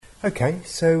Okay,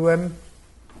 so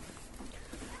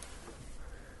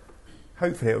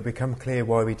hopefully it will become clear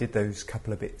why we did those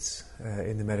couple of bits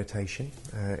in the meditation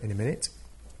in a minute.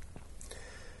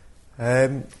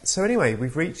 So anyway,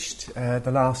 we've reached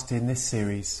the last in this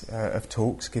series of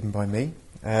talks given by me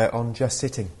on just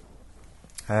sitting.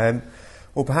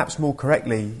 Or perhaps more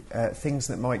correctly, things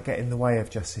that might get in the way of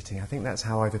just sitting. I think that's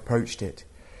how I've approached it.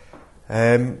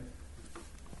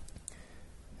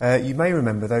 You may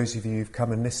remember, those of you who've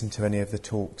come and listened to any of the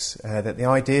talks, that the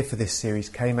idea for this series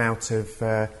came out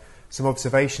of some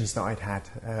observations that I'd had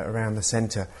around the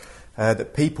centre,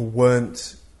 that people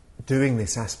weren't doing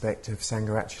this aspect of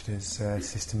Sangharakshita's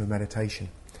system of meditation.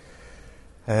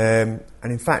 And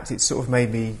in fact, it sort of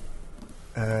made me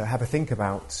have a think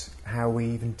about how we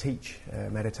even teach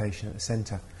meditation at the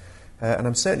centre. And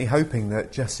I'm certainly hoping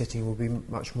that just sitting will be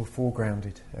much more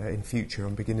foregrounded in future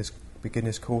on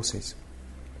beginners courses.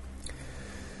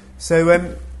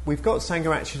 So we've got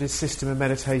Sangharakshita's system of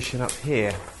meditation up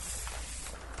here,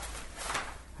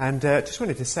 and just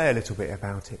wanted to say a little bit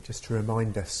about it, just to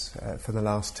remind us for the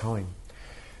last time.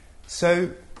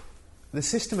 So the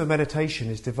system of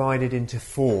meditation is divided into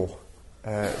four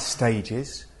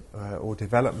stages or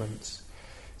developments.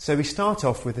 So we start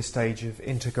off with the stage of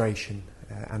integration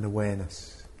and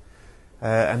awareness,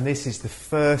 and this is the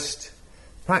first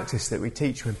practice that we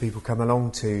teach when people come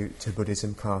along to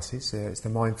Buddhism classes. It's the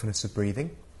mindfulness of breathing.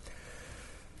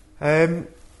 And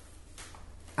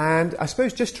I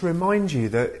suppose just to remind you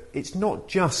that it's not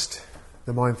just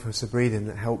the mindfulness of breathing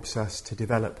that helps us to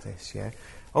develop this. Yeah,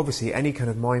 obviously any kind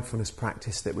of mindfulness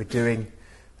practice that we're doing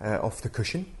off the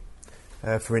cushion,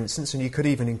 for instance, and you could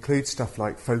even include stuff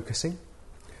like focusing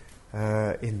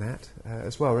in that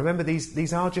as well. Remember,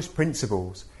 these are just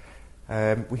principles.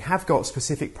 We have got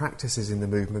specific practices in the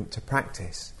movement to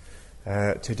practice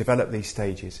to develop these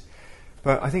stages,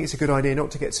 but I think it's a good idea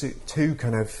not to get too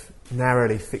kind of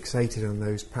narrowly fixated on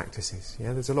those practices.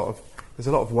 Yeah, there's a lot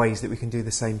of ways that we can do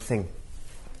the same thing.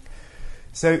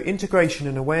 So integration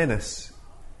and awareness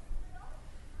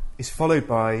is followed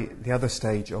by the other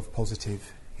stage of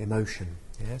positive emotion.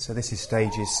 Yeah, so this is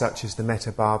stages such as the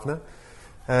metta bhavana,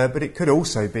 but it could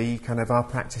also be kind of our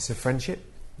practice of friendship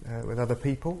with other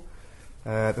people.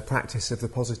 The practice of the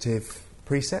positive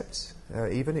precepts,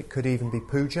 even. It could even be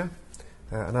puja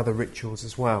and other rituals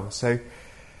as well. So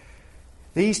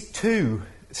these two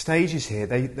stages here,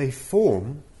 they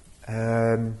form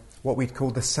what we'd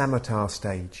call the samatha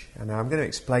stage. And I'm going to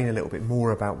explain a little bit more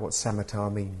about what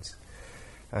samatha means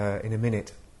in a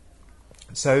minute.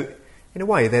 So in a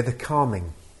way, they're the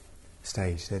calming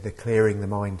stage. They're the clearing the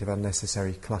mind of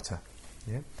unnecessary clutter.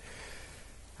 Yeah?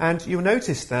 And you'll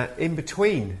notice that in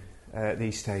between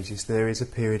these stages there is a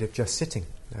period of just sitting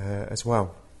as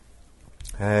well.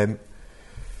 And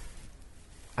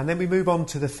then we move on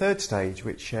to the third stage,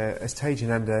 which, as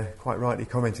Tejananda quite rightly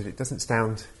commented, it doesn't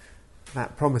sound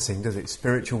that promising, does it?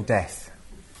 Spiritual death.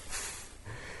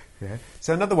 Yeah.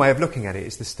 So another way of looking at it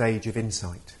is the stage of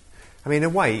insight. I mean, in a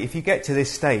way, if you get to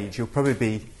this stage, you'll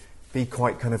probably be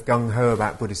quite kind of gung-ho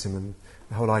about Buddhism, and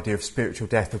the whole idea of spiritual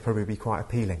death will probably be quite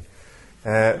appealing.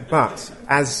 But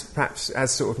as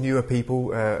sort of newer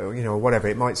people, or whatever,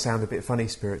 it might sound a bit funny,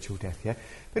 spiritual death, yeah?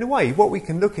 But in a way, what we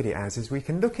can look at it as is we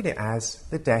can look at it as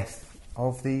the death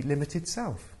of the limited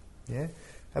self, yeah?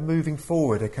 A moving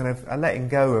forward, a kind of a letting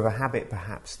go of a habit,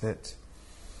 perhaps, that,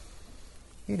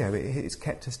 it's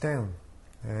kept us down.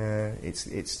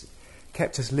 It's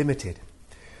kept us limited.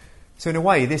 So in a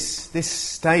way, this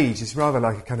stage is rather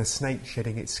like a kind of snake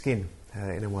shedding its skin,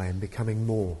 in a way, and becoming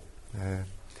more.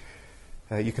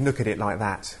 You can look at it like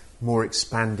that, more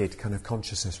expanded kind of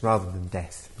consciousness rather than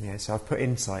death. Yeah, so I've put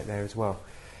insight there as well.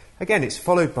 Again, it's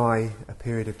followed by a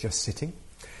period of just sitting.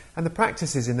 And the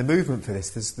practices in the movement for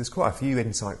this, there's quite a few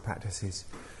insight practices,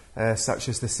 such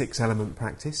as the 6-element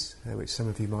practice, which some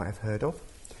of you might have heard of.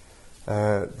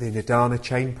 The Nidana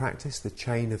chain practice, the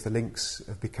chain of the links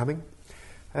of becoming,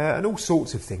 and all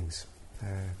sorts of things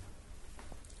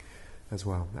as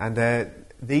well. And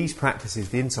these practices,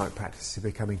 the insight practices, are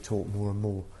becoming taught more and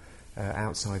more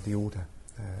outside the order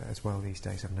as well these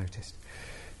days, I've noticed.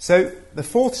 So the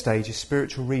fourth stage is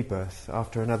spiritual rebirth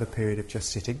after another period of just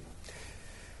sitting.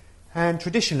 And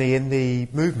traditionally in the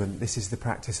movement, this is the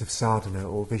practice of sadhana,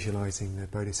 or visualising the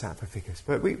bodhisattva figures.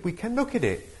 But we can look at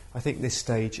it, I think, this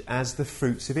stage as the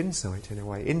fruits of insight in a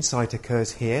way. Insight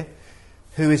occurs here.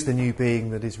 Who is the new being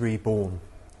that is reborn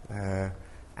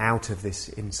out of this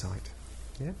insight?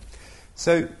 Yeah?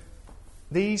 So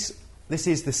this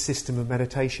is the system of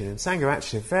meditation, and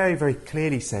Sangharakshita very, very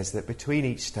clearly says that between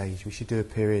each stage we should do a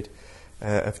period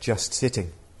of just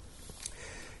sitting.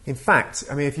 In fact,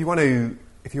 I mean, if you want to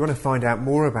if you want to find out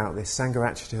more about this,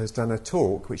 Sangharakshita has done a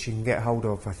talk which you can get hold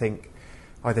of, I think,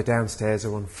 either downstairs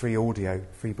or on free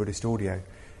Buddhist audio,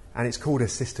 and it's called A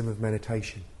System of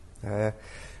Meditation.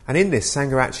 And in this,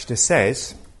 Sangharakshita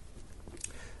says,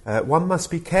 one must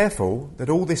be careful that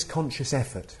all this conscious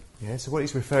effort, so what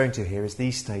he's referring to here is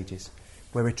these stages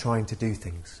where we're trying to do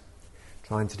things,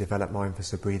 trying to develop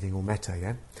mindfulness of breathing or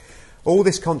metta, all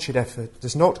this conscious effort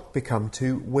does not become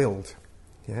too willed,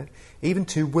 even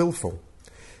too willful.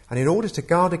 And in order to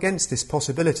guard against this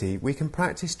possibility, we can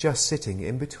practice just sitting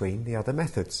in between the other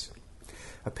methods.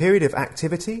 A period of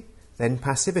activity, then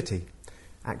passivity.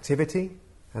 Activity,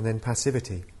 and then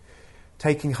passivity.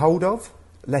 Taking hold of,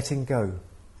 letting go.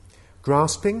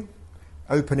 Grasping,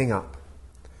 opening up.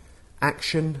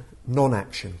 Action,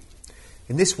 non-action.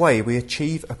 In this way, we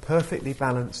achieve a perfectly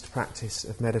balanced practice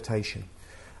of meditation,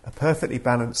 a perfectly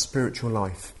balanced spiritual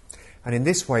life. And in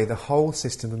this way, the whole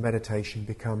system of meditation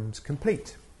becomes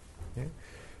complete.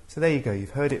 So there you go,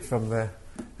 you've heard it from the,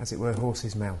 as it were,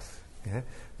 horse's mouth.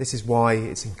 This is why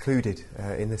it's included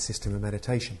in the system of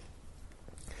meditation.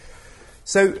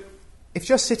 So, if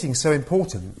just sitting is so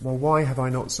important, well, why have I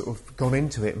not sort of gone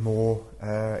into it more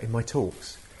in my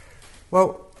talks?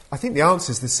 Well, I think the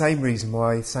answer is the same reason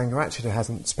why Sangharakshita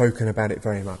hasn't spoken about it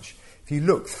very much. If you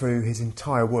look through his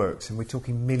entire works, and we're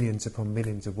talking millions upon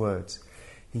millions of words,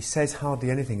 he says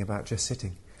hardly anything about just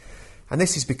sitting. And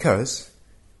this is because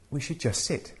we should just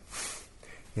sit.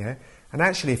 And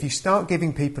actually, if you start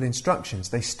giving people instructions,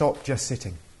 they stop just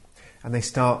sitting and they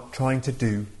start trying to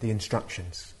do the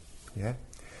instructions.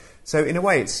 So in a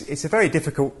way, it's a very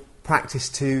difficult practice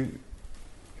to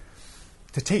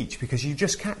teach, because you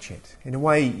just catch it. In a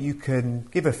way, you can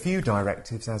give a few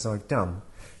directives, as I've done,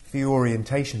 a few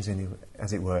orientations,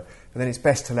 as it were, but then it's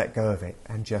best to let go of it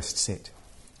and just sit.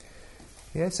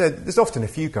 So there's often a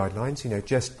few guidelines,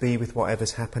 just be with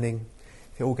whatever's happening.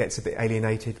 If it all gets a bit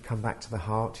alienated, come back to the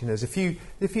heart. There's a few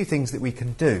things that we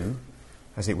can do,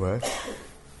 as it were,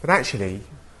 but actually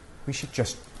we should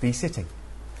just be sitting.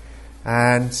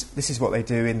 And this is what they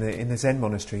do in the Zen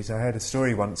monasteries. I heard a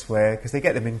story once where, because they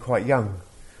get them in quite young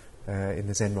in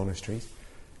the Zen monasteries,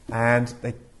 and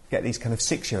they get these kind of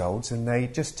 6-year-olds and they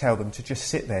just tell them to just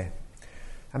sit there.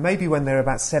 And maybe when they're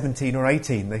about 17 or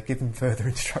 18, they give them further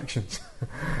instructions.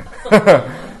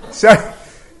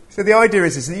 So the idea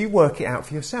is that you work it out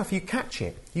for yourself. You catch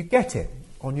it. You get it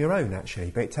on your own, actually.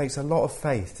 But it takes a lot of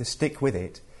faith to stick with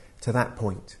it to that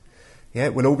point.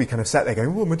 We'll all be kind of sat there going,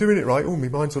 oh, am I doing it right? Oh, my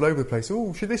mind's all over the place.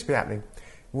 Oh, should this be happening?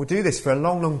 And we'll do this for a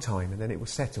long, long time, and then it will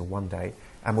settle one day,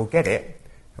 and we'll get it.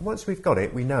 And once we've got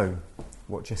it, we know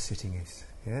what just sitting is.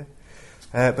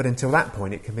 But until that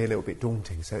point, it can be a little bit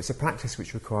daunting. So it's a practice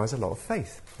which requires a lot of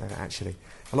faith, actually.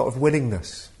 A lot of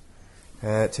willingness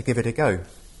to give it a go.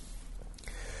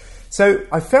 So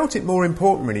I felt it more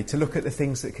important, really, to look at the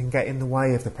things that can get in the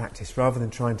way of the practice, rather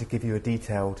than trying to give you a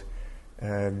detailed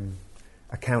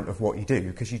account of what you do,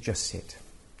 because you just sit.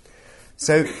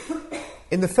 So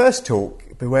in the first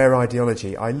talk, Beware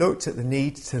Ideology, I looked at the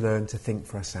need to learn to think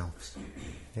for ourselves.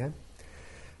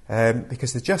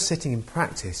 Because the just sitting in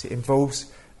practice, it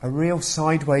involves a real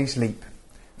sideways leap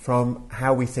from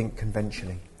how we think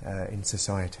conventionally in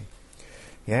society.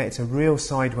 It's a real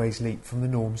sideways leap from the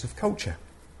norms of culture.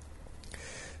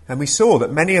 And we saw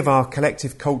that many of our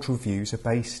collective cultural views are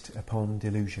based upon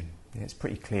delusion. It's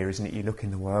pretty clear, isn't it? You look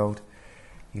in the world,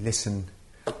 you listen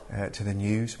to the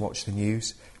news, watch the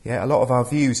news. A lot of our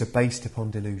views are based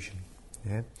upon delusion.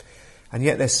 And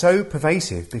yet they're so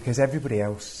pervasive because everybody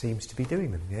else seems to be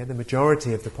doing them. The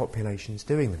majority of the population is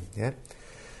doing them.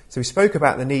 So we spoke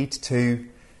about the need to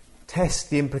test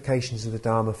the implications of the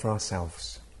Dharma for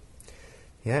ourselves.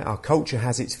 Our culture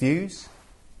has its views,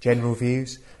 general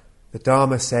views. The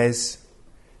Dharma says,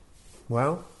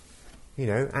 well,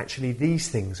 actually these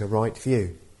things are right for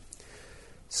you.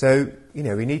 So,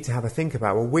 we need to have a think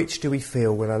about, well, which do we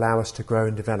feel will allow us to grow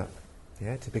and develop,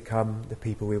 to become the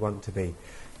people we want to be?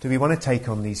 Do we want to take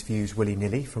on these views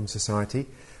willy-nilly from society,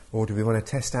 or do we want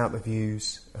to test out the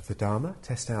views of the Dharma,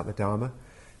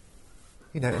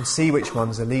 and see which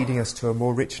ones are leading us to a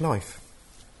more rich life?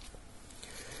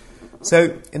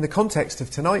 So, in the context of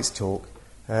tonight's talk,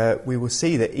 we will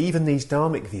see that even these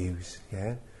dharmic views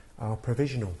are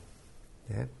provisional.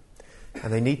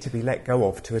 And they need to be let go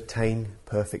of to attain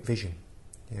perfect vision.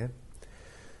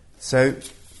 So,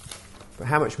 but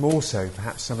how much more so,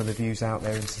 perhaps, some of the views out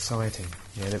there in society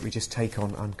that we just take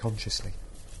on unconsciously.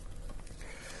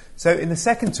 So in the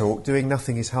second talk, Doing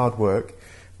Nothing is Hard Work,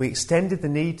 we extended the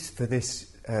need for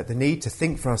this, the need to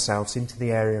think for ourselves into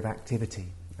the area of activity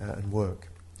and work.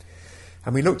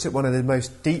 And we looked at one of the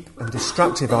most deep and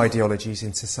destructive ideologies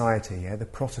in society, the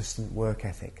Protestant work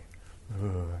ethic.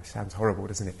 Sounds horrible,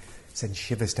 doesn't it? Sends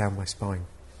shivers down my spine.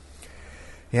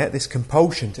 This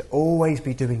compulsion to always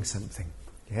be doing something,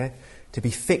 to be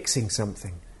fixing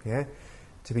something,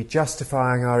 to be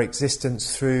justifying our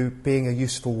existence through being a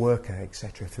useful worker,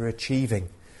 etc., through achieving,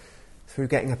 through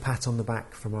getting a pat on the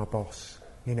back from our boss,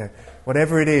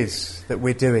 whatever it is that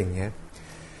we're doing,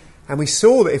 And we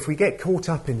saw that if we get caught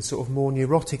up in sort of more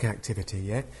neurotic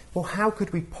activity, well, how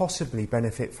could we possibly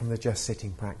benefit from the just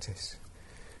sitting practice?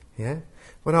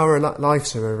 When our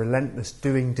lives are a relentless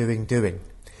doing,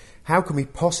 how can we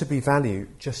possibly value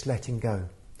just letting go,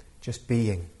 just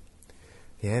being,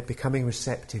 becoming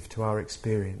receptive to our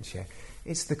experience?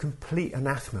 It's the complete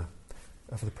anathema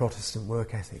of the Protestant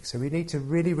work ethic. So we need to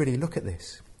really, really look at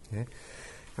this.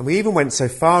 And we even went so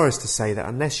far as to say that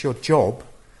unless your job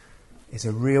is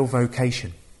a real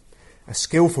vocation, a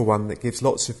skillful one that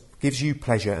gives you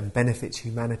pleasure and benefits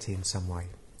humanity in some way.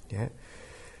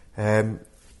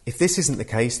 If this isn't the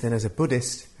case, then as a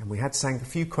Buddhist, and we had a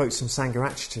few quotes from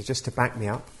Sangharakshita just to back me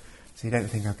up, so you don't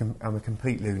think I'm a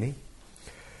complete loony.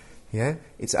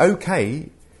 It's okay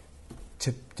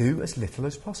to do as little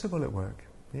as possible at work.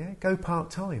 Go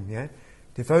part-time.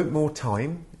 Devote more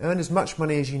time, earn as much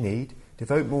money as you need,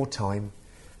 devote more time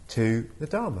to the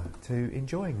Dharma, to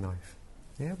enjoying life.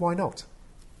 Why not?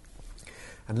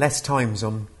 And less times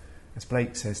on, as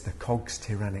Blake says, the cogs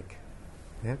tyrannic.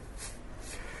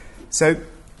 So,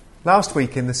 last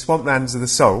week in the Swamplands of the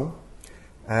Soul,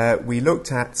 we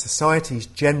looked at society's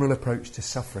general approach to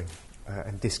suffering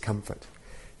and discomfort,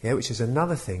 which is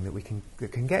another thing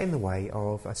that can get in the way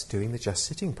of us doing the just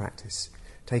sitting practice,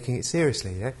 taking it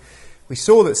seriously. We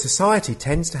saw that society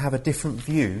tends to have a different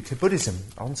view to Buddhism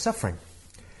on suffering.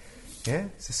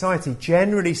 Society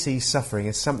generally sees suffering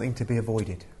as something to be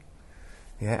avoided,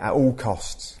 at all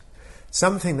costs,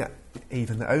 something that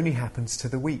only happens to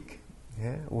the weak,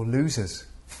 or losers.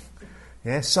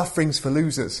 Suffering's for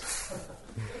losers.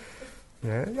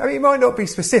 It might not be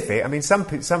specific.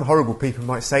 Some horrible people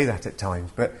might say that at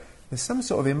times, but there's some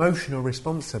sort of emotional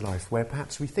response to life where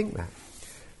perhaps we think that.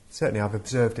 Certainly I've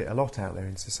observed it a lot out there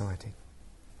in society.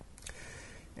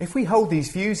 If we hold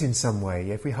these views in some way,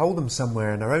 if we hold them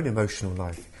somewhere in our own emotional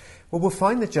life, well, we'll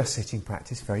find the just sitting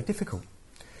practice very difficult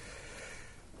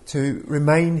to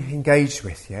remain engaged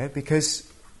with,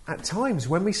 because at times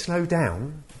when we slow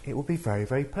down, it will be very,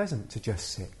 very pleasant to just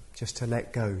sit, just to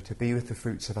let go, to be with the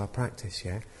fruits of our practice,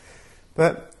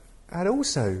 And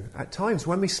also, at times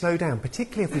when we slow down,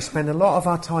 particularly if we spend a lot of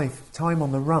our time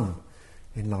on the run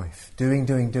in life, doing,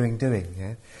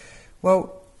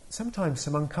 well, sometimes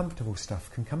some uncomfortable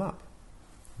stuff can come up.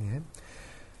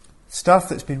 Stuff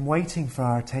that's been waiting for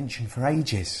our attention for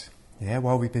ages,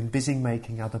 while we've been busy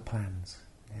making other plans,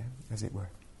 as it were.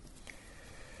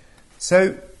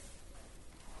 So,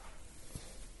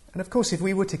 and of course, if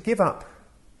we were to give up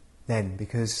then,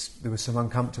 because there were some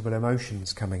uncomfortable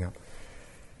emotions coming up,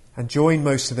 and join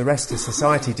most of the rest of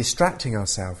society distracting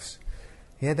ourselves,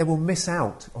 then we'll miss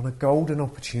out on a golden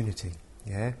opportunity,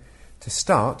 to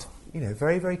start,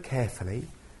 very, very carefully,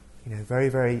 very,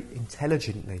 very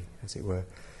intelligently, as it were,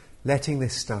 letting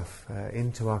this stuff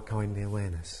into our kindly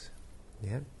awareness.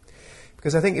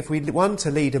 Because I think if we want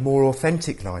to lead a more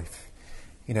authentic life,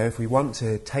 if we want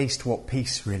to taste what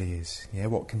peace really is,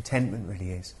 what contentment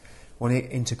really is, what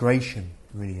integration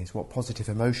really is, what positive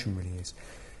emotion really is,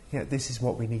 this is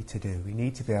what we need to do. We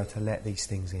need to be able to let these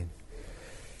things in.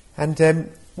 And,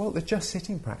 the just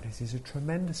sitting practice is a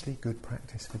tremendously good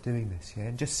practice for doing this,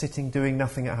 and just sitting, doing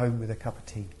nothing at home with a cup of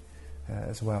tea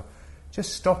as well.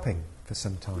 Just stopping for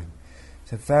some time.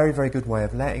 It's a very, very good way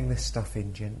of letting this stuff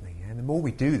in gently. And the more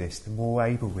we do this, the more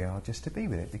able we are just to be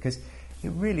with it, because it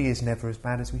really is never as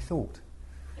bad as we thought.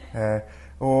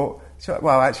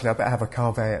 Actually, I better have a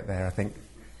caveat there, I think.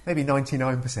 Maybe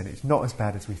 99%, it's not as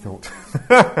bad as we thought.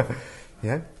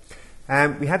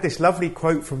 We had this lovely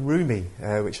quote from Rumi,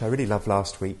 which I really loved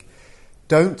last week.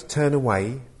 Don't turn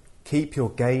away, keep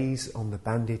your gaze on the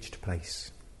bandaged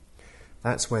place.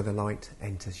 That's where the light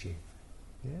enters you.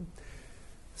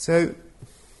 So,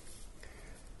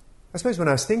 I suppose when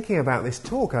I was thinking about this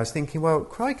talk, I was thinking, well,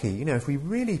 crikey, if we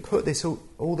really put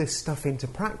all this stuff into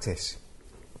practice,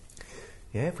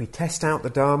 if we test out the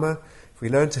Dharma, if we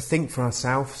learn to think for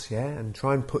ourselves, and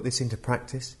try and put this into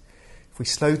practice, if we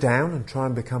slow down and try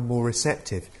and become more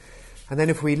receptive, and then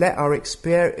if we let our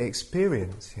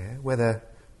experience, whether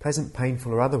pleasant,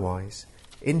 painful or otherwise,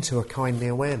 into a kindly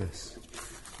awareness,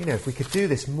 if we could do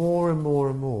this more and more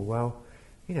and more, well,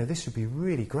 this would be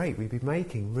really great. We'd be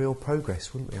making real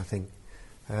progress, wouldn't we, I think,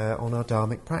 on our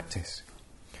Dharmic practice.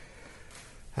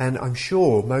 And I'm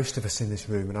sure most of us in this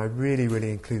room, and I really,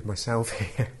 really include myself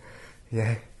here,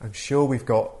 yeah, I'm sure we've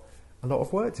got a lot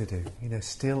of work to do,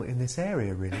 still in this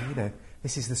area, really.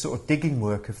 This is the sort of digging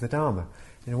work of the Dharma.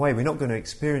 In a way, we're not going to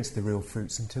experience the real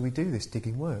fruits until we do this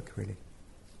digging work, really.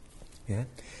 Yeah?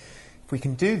 If we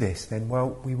can do this, then,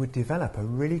 well, we would develop a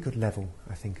really good level,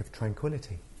 I think, of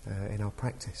tranquility in our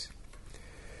practice.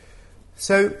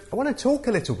 So, I want to talk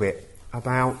a little bit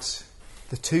about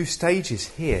the two stages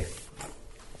here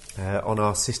on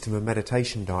our system of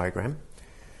meditation diagram.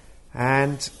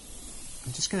 And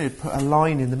I'm just going to put a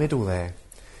line in the middle there.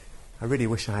 I really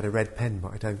wish I had a red pen,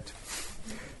 but I don't.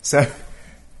 So,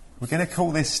 we're going to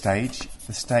call this stage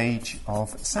the stage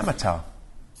of samatha.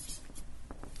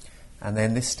 And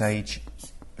then this stage,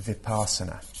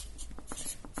 vipassana.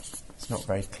 It's not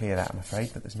very clear that, I'm afraid,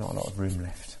 but there's not a lot of room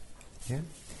left. Yeah?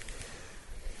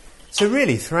 So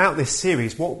really, throughout this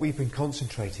series, what we've been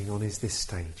concentrating on is this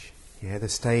stage. Yeah, the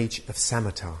stage of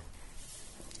samatha.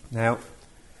 Now,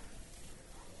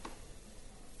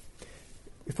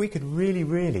 if we could really,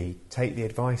 really take the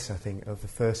advice, I think, of the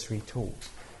first three talks,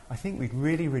 I think we'd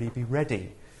really, really be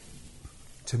ready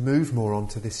to move more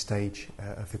onto this stage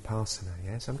of vipassana.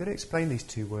 Yeah? So I'm going to explain these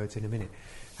two words in a minute.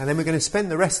 And then we're going to spend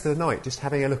the rest of the night just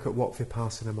having a look at what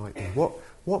vipassana might be.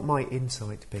 What might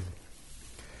insight be?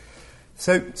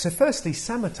 So firstly,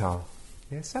 samatha.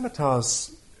 Yeah,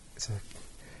 samatha's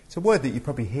it's a word that you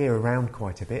probably hear around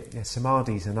quite a bit. Yeah,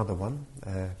 samadhi's another one.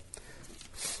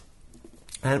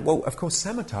 And, well, of course,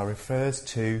 samatha refers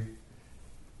to,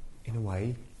 in a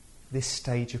way, this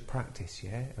stage of practice,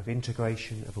 yeah, of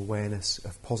integration, of awareness,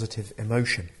 of positive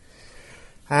emotion.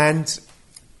 And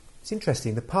it's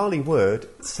interesting, the Pali word,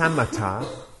 samatha,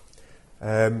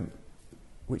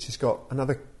 which has got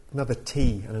another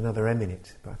T and another M in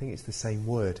it, but I think it's the same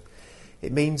word.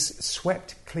 It means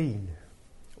swept clean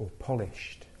or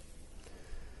polished.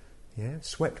 Yeah,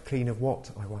 swept clean of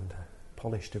what, I wonder?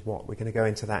 Polished of what? We're going to go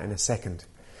into that in a second.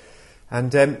 And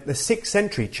the 6th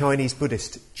century Chinese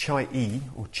Buddhist Chai Yi,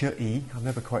 or Chai Yi, I'm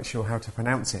never quite sure how to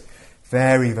pronounce it,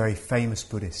 very, very famous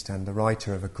Buddhist and the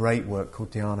writer of a great work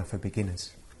called Dhyana for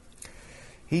Beginners.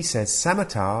 He says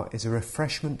samatha is a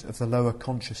refreshment of the lower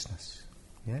consciousness.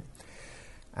 Yeah?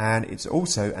 And it's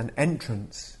also an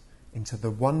entrance into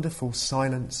the wonderful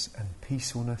silence and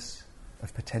peacefulness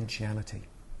of potentiality.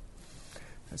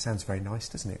 That sounds very nice,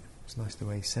 doesn't it? It's nice the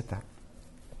way he said that.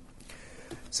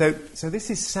 So this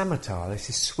is samatha, this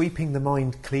is sweeping the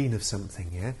mind clean of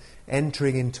something, yeah?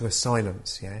 Entering into a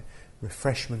silence, yeah?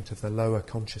 Refreshment of the lower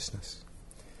consciousness.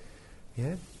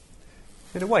 Yeah?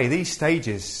 In a way, these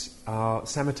stages are,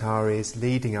 samatha is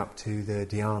leading up to the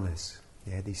dhyanas,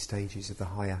 yeah? These stages of the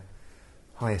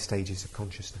higher stages of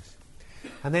consciousness.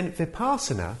 And then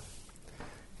vipassana,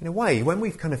 in a way, when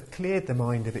we've kind of cleared the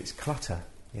mind of its clutter,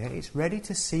 yeah, it's ready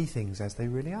to see things as they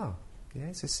really are. Yeah,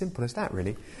 it's as simple as that,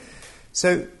 really.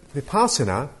 So,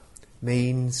 vipassana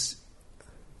means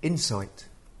insight.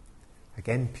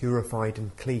 Again, purified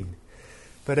and clean.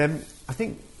 But I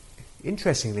think,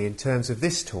 interestingly, in terms of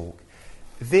this talk,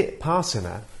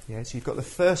 vipassana, yeah, so you've got the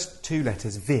first two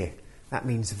letters, vi, that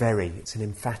means very, it's an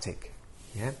emphatic.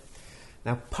 Yeah.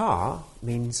 Now, pa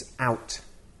means out.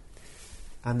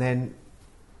 And then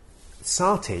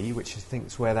sati, which I think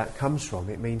is where that comes from,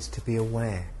 it means to be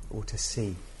aware or to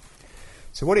see.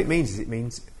 So what it means is it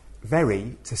means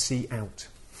very, to see out.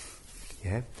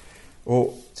 Yeah?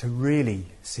 Or to really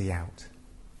see out.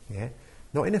 Yeah?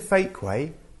 Not in a fake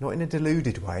way, not in a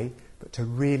deluded way, but to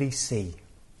really see.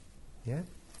 Yeah?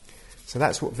 So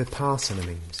that's what vipassana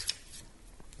means.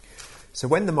 So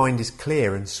when the mind is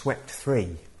clear and swept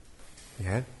free,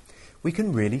 yeah, we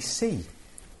can really see.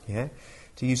 Yeah?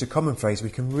 To use a common phrase, we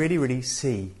can really, really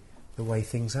see the way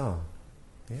things are.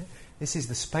 Yeah? This is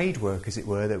the spade work, as it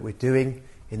were, that we're doing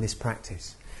in this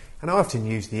practice. And I often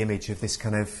use the image of this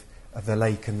kind of the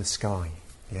lake and the sky.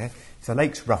 Yeah? If the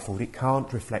lake's ruffled, it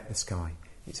can't reflect the sky.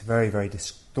 It's a very, very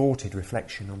distorted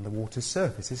reflection on the water's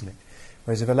surface, isn't it?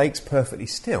 Whereas if a lake's perfectly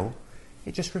still,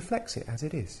 it just reflects it as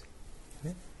it is.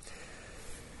 Yeah?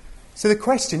 So the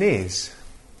question is,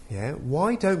 yeah,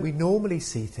 why don't we normally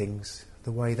see things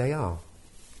the way they are?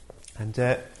 And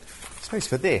I suppose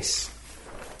for this,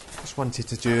 I just wanted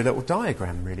to do a little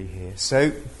diagram really here.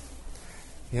 So,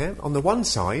 yeah, on the one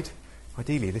side,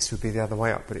 ideally this would be the other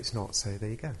way up, but it's not, so there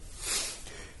you go.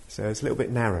 So it's a little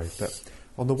bit narrow, but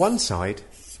on the one side,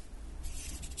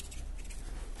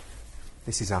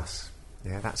 this is us.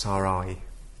 Yeah, that's our eye.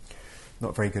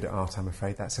 Not very good at art, I'm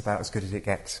afraid. That's about as good as it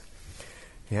gets.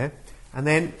 Yeah? And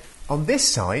then on this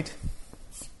side,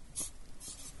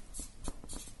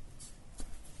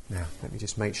 now let me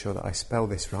just make sure that I spell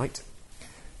this right.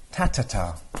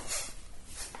 Tatata.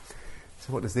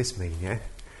 So what does this mean, yeah?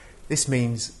 This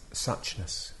means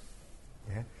suchness,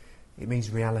 yeah? It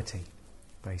means reality,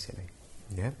 basically,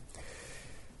 yeah?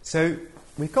 So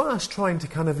we've got us trying to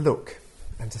kind of look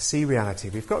and to see reality.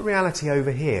 We've got reality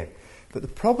over here, but the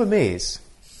problem is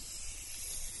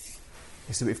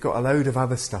that we've got a load of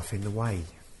other stuff in the way,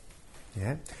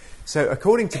 yeah? So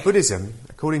according to Buddhism,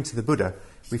 according to the Buddha,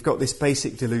 we've got this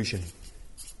basic delusion.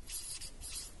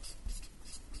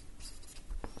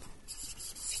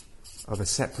 Of a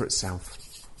separate self.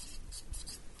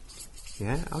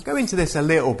 Yeah, I'll go into this a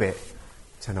little bit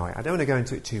tonight. I don't want to go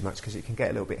into it too much because it can get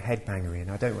a little bit headbangery, and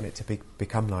I don't want it to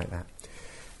become like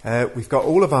that. We've got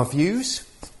all of our views,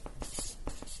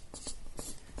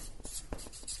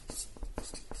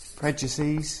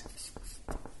 prejudices.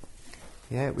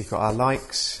 Yeah, we've got our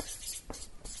likes,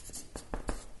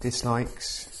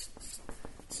 dislikes,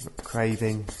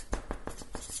 craving,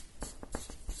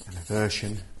 and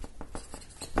aversion.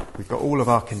 We've got all of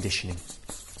our conditioning,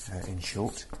 in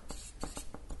short.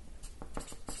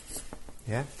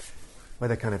 Yeah?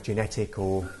 Whether kind of genetic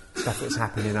or stuff that's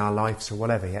happened in our lives or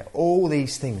whatever, yeah? All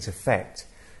these things affect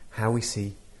how we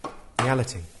see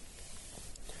reality.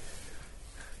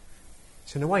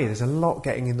 So in a way, there's a lot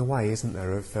getting in the way, isn't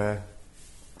there, of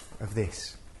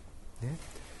this? Yeah?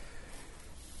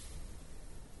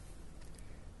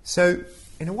 So,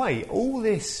 in a way, all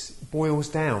this boils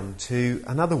down to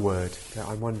another word that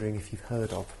I'm wondering if you've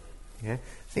heard of. Yeah?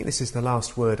 I think this is the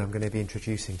last word I'm going to be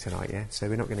introducing tonight, yeah? So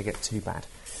we're not going to get too bad.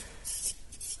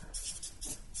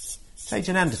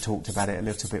 Sajananda talked about it a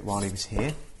little bit while he was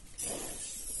here.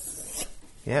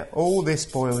 Yeah? All this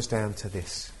boils down to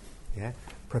this. Yeah?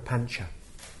 Prapancha.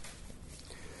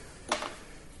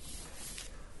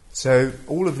 So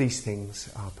all of these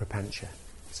things are prapancha.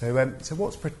 So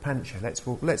what's prapancha?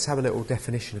 Let's have a little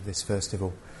definition of this first of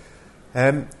all.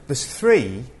 There's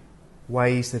three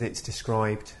ways that it's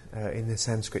described in the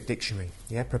Sanskrit dictionary.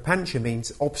 Yeah, prapancha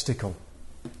means obstacle.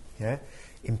 Yeah,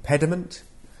 impediment.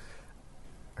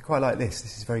 I quite like this.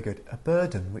 This is very good. A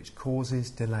burden which causes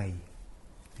delay.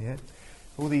 Yeah,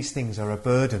 all these things are a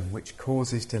burden which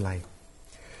causes delay.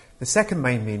 The second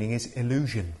main meaning is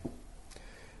illusion,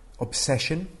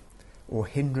 obsession, or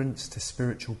hindrance to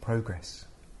spiritual progress.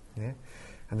 Yeah?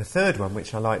 And the third one,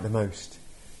 which I like the most,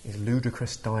 is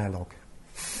ludicrous dialogue.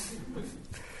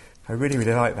 I really,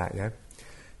 really like that, yeah?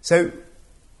 So,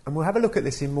 and we'll have a look at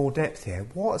this in more depth here.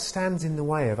 What stands in the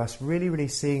way of us really, really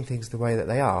seeing things the way that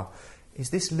they are is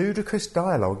this ludicrous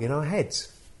dialogue in our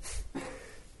heads.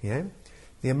 Yeah?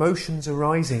 The emotions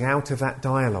arising out of that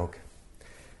dialogue.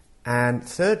 And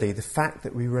thirdly, the fact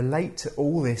that we relate to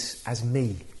all this as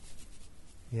me.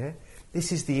 Yeah?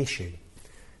 This is the issue.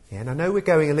 Yeah, and I know we're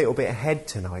going a little bit ahead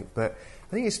tonight, but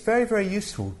I think it's very, very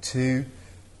useful to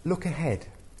look ahead,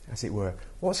 as it were.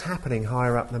 What's happening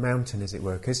higher up the mountain, as it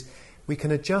were, because we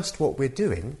can adjust what we're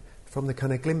doing from the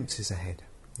kind of glimpses ahead.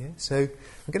 Yeah? So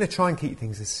I'm going to try and keep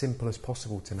things as simple as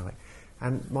possible tonight.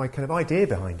 And my kind of idea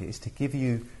behind it is to give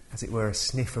you, as it were, a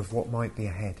sniff of what might be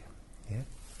ahead. Yeah?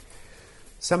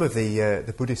 Some of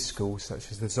the Buddhist schools,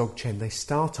 such as the Dzogchen, they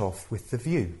start off with the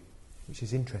view, which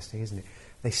is interesting, isn't it?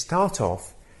 They start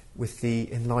off with the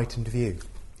enlightened view.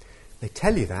 They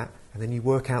tell you that, and then you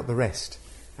work out the rest,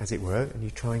 as it were, and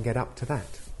you try and get up to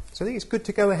that. So I think it's good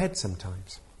to go ahead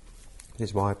sometimes. This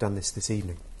is why I've done this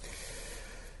evening.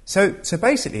 So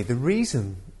basically, the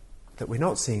reason that we're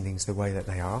not seeing things the way that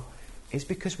they are is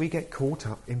because we get caught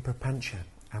up in prapancha,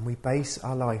 and we base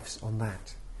our lives on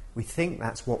that. We think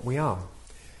that's what we are.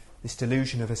 This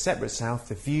delusion of a separate self,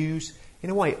 the views, in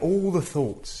a way, all the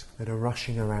thoughts that are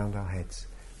rushing around our heads,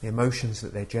 the emotions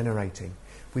that they're generating.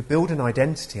 We build an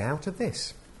identity out of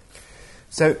this.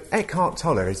 So Eckhart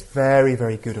Tolle is very,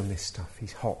 very good on this stuff.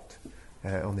 He's hot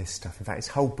on this stuff. In fact, his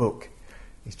whole book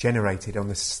is generated on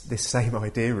this same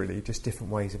idea, really, just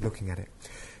different ways of looking at it.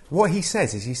 What he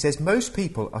says most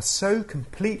people are so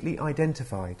completely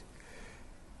identified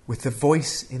with the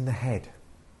voice in the head,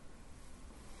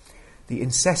 the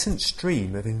incessant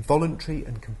stream of involuntary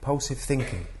and compulsive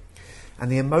thinking,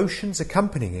 and the emotions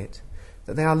accompanying it,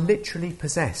 that they are literally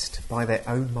possessed by their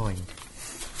own mind.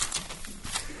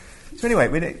 So anyway,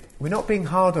 we're not being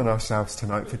hard on ourselves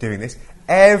tonight for doing this.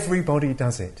 Everybody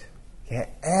does it. Yeah,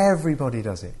 everybody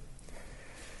does it.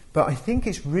 But I think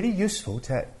it's really useful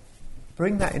to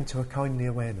bring that into a kindly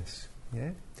awareness.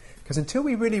 Yeah? Because until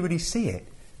we really, really see it,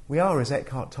 we are, as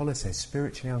Eckhart Tolle says,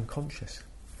 spiritually unconscious.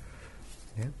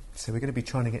 Yeah? So we're going to be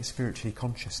trying to get spiritually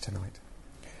conscious tonight.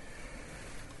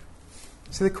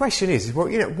 So the question is, well,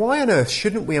 why on earth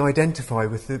shouldn't we identify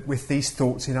with these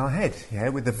thoughts in our head, yeah,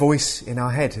 with the voice in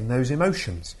our head and those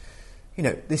emotions?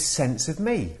 This sense of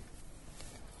me.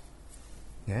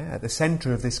 at the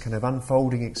centre of this kind of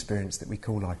unfolding experience that we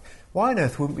call life. Why on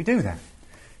earth wouldn't we do that?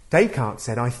 Descartes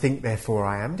said, I think, therefore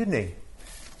I am, didn't he?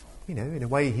 You know, in a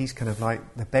way, he's kind of like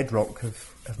the bedrock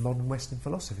of modern Western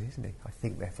philosophy, isn't he? I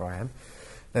think, therefore I am.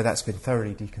 Though that's been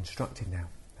thoroughly deconstructed now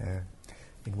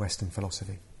in Western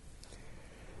philosophy.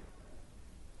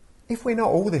 If we're not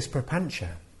all this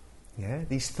prapancha,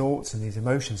 these thoughts and these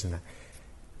emotions and that,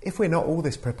 if we're not all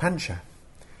this prapancha,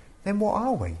 then what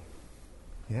are we?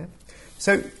 Yeah.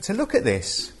 So to look at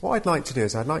this, what I'd like to do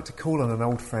is I'd like to call on an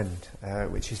old friend,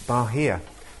 which is Bahia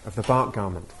of the Bark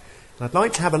Garment. And I'd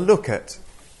like to have a look at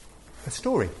a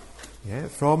story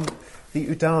from the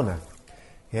Udana.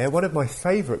 One of my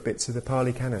favourite bits of the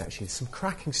Pali Canon, actually. There's some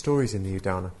cracking stories in the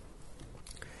Udana.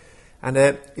 And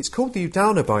it's called the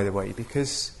Udana, by the way,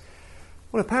 because,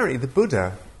 well, apparently the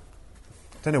Buddha,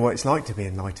 I don't know what it's like to be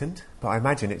enlightened, but I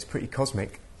imagine it's pretty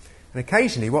cosmic. And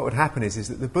occasionally what would happen is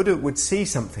that the Buddha would see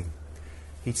something.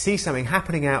 He'd see something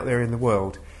happening out there in the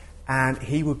world, and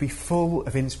he would be full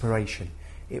of inspiration.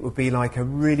 It would be like a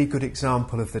really good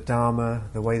example of the Dharma,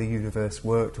 the way the universe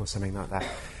worked, or something like that.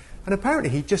 And apparently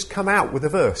he'd just come out with a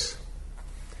verse.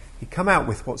 He'd come out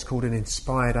with what's called an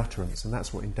inspired utterance, and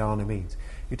that's what Udana means.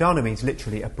 Udana means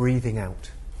literally a breathing out.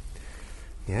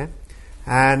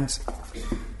 And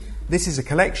this is a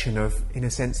collection of, in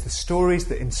a sense, the stories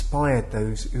that inspired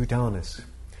those Udanas.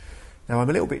 Now, I'm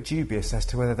a little bit dubious as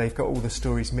to whether they've got all the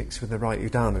stories mixed with the right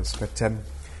Udanas, but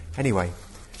anyway,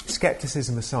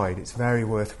 scepticism aside, it's very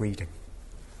worth reading.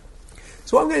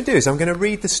 So what I'm going to do is I'm going to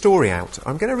read the story out.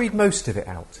 I'm going to read most of it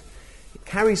out. It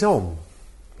carries on,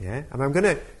 and I'm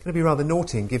going to be rather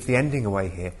naughty and give the ending away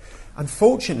here.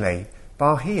 Unfortunately,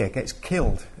 Bahia gets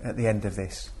killed at the end of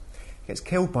this. He gets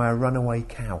killed by a runaway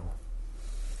cow.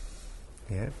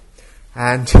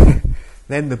 And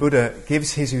then the Buddha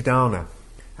gives his Udana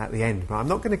at the end. But I'm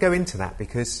not going to go into that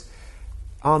because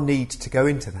our need to go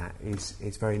into that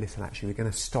is very little, actually. We're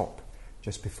going to stop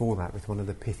just before that with one of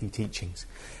the pithy teachings.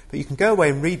 But you can go away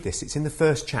and read this. It's in the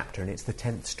first chapter and it's the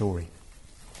 10th story.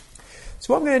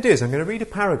 So what I'm going to do is I'm going to read a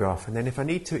paragraph, and then if I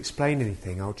need to explain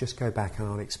anything, I'll just go back and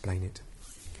I'll explain it.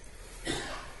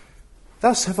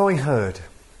 Thus have I heard.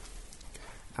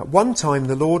 At one time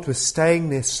the Lord was staying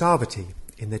near Savatthi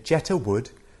in the Jeta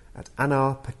wood at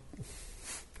I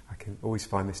can always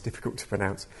find this difficult to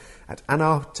pronounce, at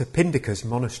Anartapindika's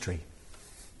monastery.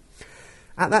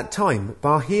 At that time,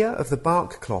 Bahia of the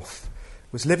Bark Cloth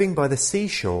was living by the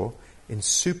seashore in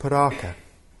Suparaka.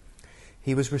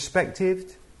 He was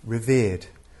respected, revered,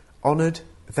 honoured,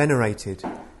 venerated,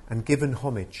 and given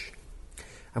homage,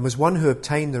 and was one who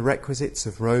obtained the requisites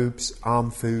of robes,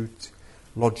 armed food,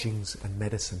 lodgings, and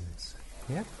medicines.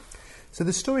 So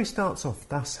the story starts off,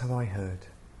 thus have I heard.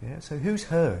 So who's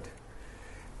heard?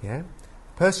 The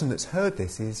person that's heard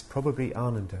this is probably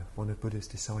Ananda, one of Buddha's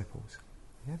disciples.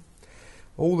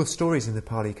 All the stories in the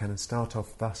Pali Canon start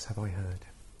off, thus have I heard.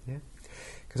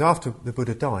 Because after the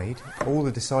Buddha died, all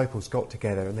the disciples got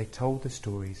together and they told the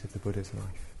stories of the Buddha's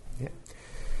life.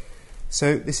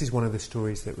 So this is one of the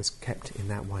stories that was kept in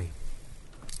that way.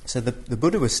 So the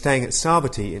Buddha was staying at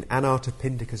Savatthi in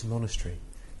Anartapindika's monastery,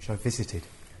 which I visited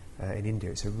in India.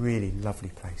 It's a really lovely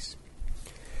place.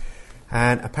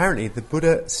 And apparently the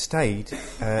Buddha stayed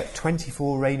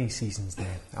 24 rainy seasons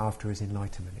there after his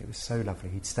enlightenment. It was so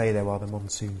lovely. He'd stay there while the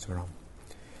monsoons were on.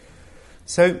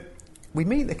 So we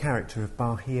meet the character of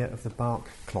Bahia of the Bark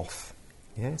Cloth.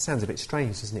 It sounds a bit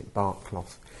strange, doesn't it, bark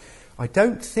cloth? I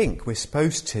don't think we're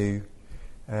supposed to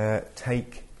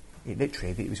take it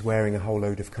literally that he was wearing a whole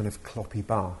load of kind of cloppy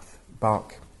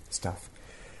bark stuff.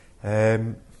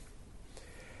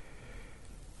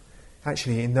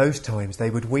 Actually, in those times, they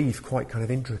would weave quite kind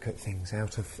of intricate things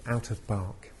out of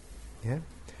bark.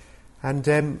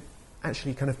 And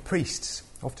actually, kind of priests,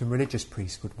 often religious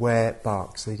priests, would wear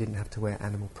bark so they didn't have to wear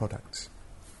animal products.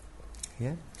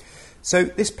 So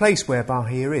this place where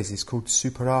Bahia is called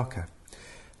Suparaka,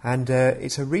 and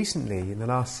it's a recently, in the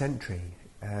last century,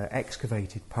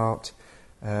 excavated part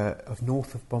of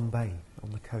north of Bombay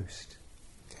on the coast.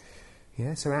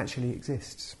 So it actually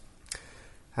exists,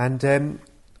 and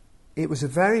it was a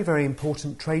very, very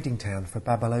important trading town for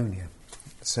Babylonia.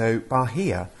 So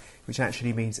Bahia, which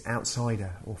actually means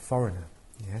outsider or foreigner,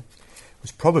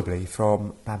 was probably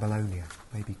from Babylonia,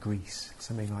 maybe Greece,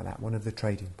 something like that, one of the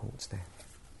trading ports there.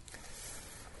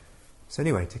 So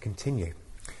anyway, to continue.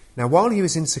 Now, while he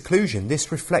was in seclusion,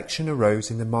 this reflection arose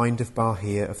in the mind of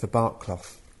Bahia of the Bark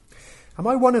Cloth. Am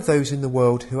I one of those in the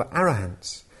world who are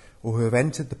arahants, or who have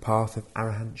entered the path of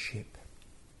arahantship?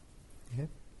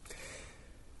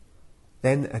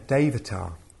 Then a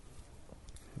Devatar,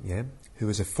 who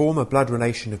was a former blood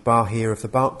relation of Bahia of the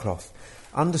Bark Cloth,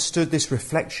 understood this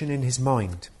reflection in his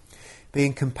mind.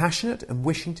 Being compassionate and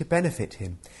wishing to benefit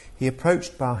him, he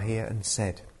approached Bahir and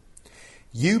said,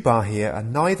 "You, Bahir, are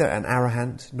neither an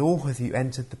arahant, nor have you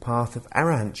entered the path of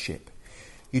arahantship.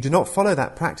 You do not follow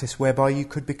that practice whereby you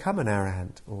could become an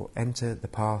arahant or enter the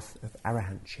path of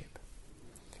arahantship."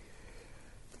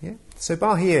 Yeah? So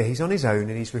Bahir, he's on his own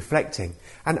and he's reflecting.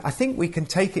 And I think we can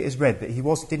take it as read that he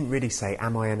didn't really say,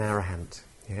 "Am I an arahant?"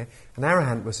 Yeah? An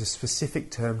arahant was a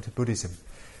specific term to Buddhism.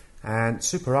 And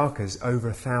Suparaka's over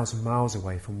 1,000 miles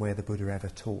away from where the Buddha ever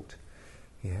taught.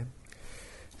 Yeah?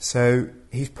 So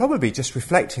he's probably just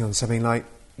reflecting on something like,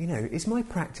 is my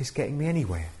practice getting me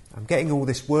anywhere? I'm getting all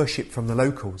this worship from the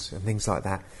locals and things like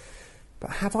that.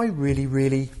 But have I really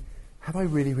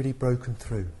broken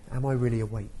through? Am I really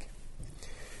awake?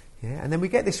 Yeah? And then we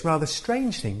get this rather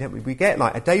strange thing, don't we? We get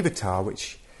like a Devatar,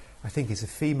 which I think is a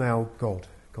female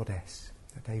goddess,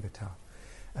 a Devatar,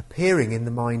 appearing in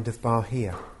the mind of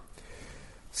Bahir.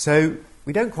 So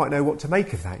we don't quite know what to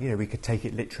make of that. We could take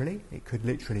it literally. It could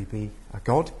literally be a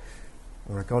god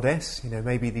or a goddess.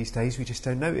 Maybe these days we just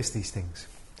don't notice these things.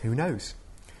 Who knows?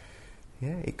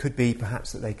 Yeah, it could be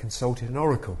perhaps that they consulted an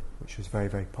oracle, which was very,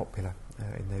 very popular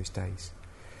in those days.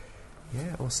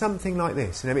 Yeah, or something like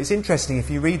this. It's interesting, if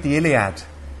you read the Iliad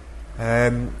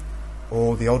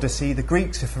or the Odyssey, the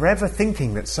Greeks are forever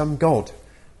thinking that some god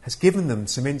has given them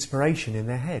some inspiration in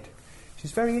their head, which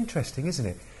is very interesting, isn't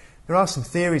it? There are some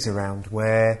theories around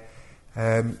where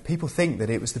people think that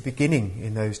it was the beginning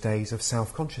in those days of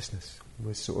self-consciousness. It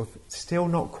was sort of still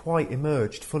not quite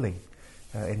emerged fully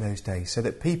in those days, so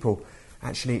that people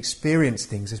actually experienced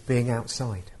things as being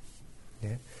outside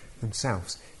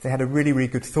themselves. If they had a really, really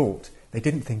good thought, they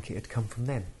didn't think it had come from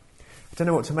them. I don't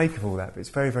know what to make of all that, but it's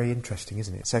very, very interesting,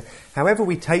 isn't it? So however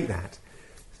we take that,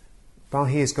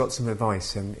 Bahir's got some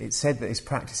advice, and it's said that his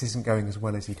practice isn't going as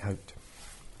well as he'd hoped.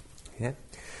 Yeah?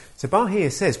 So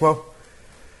Bahir says, well,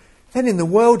 then in the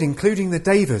world, including the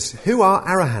Devas, who are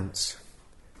arahants,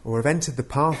 or have entered the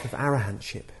path of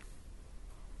arahantship?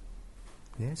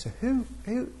 Yeah, so who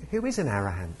is an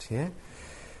arahant? Yeah?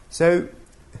 So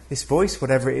this voice,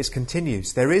 whatever it is,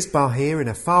 continues. There is Bahir in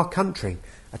a far country,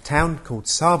 a town called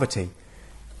Savatthi.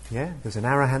 Yeah, there's an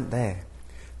arahant there.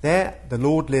 There the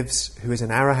Lord lives, who is an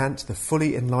arahant, the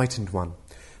fully enlightened one.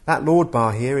 That Lord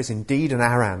Bahir is indeed an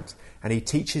arahant, and he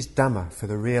teaches Dhamma for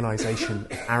the realisation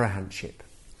of arahantship.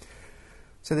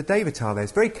 So the Devatar there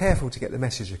is very careful to get the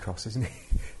message across,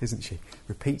 isn't she?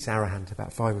 Repeats arahant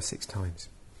about 5 or 6 times.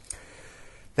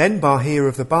 Then Bahir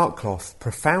of the bark cloth,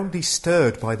 profoundly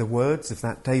stirred by the words of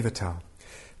that Devatar,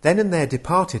 then and there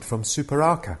departed from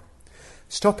Suparaka,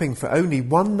 stopping for only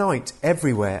one night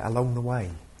everywhere along the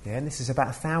way. Yeah, and this is about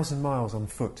 1,000 miles on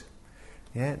foot.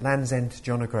 Yeah, Land's End to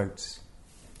John O'Groats.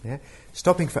 Yeah,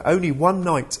 stopping for only one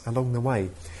night along the way.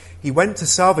 He went to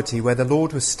Savatthi, where the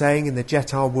Lord was staying in the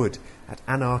Jetar wood at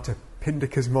Anarta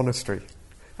Pindika's monastery.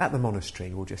 At the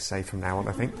monastery, we'll just say from now on,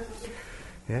 I think.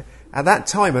 Yeah. At that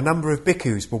time, a number of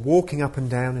bhikkhus were walking up and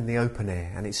down in the open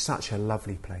air, and it's such a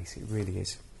lovely place, it really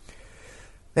is.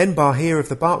 Then Bahir of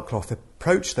the bark cloth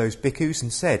approached those bhikkhus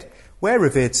and said, "Where,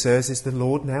 revered sirs, is the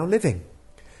Lord now living?"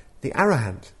 "The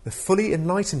Arahant, the fully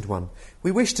enlightened one.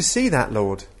 We wish to see that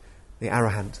Lord." The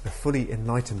Arahant, the fully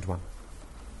enlightened one.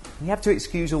 You have to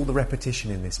excuse all the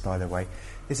repetition in this, by the way.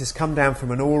 This has come down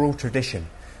from an oral tradition,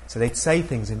 so they'd say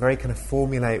things in very kind of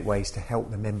formulaic ways to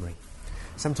help the memory.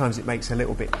 Sometimes it makes a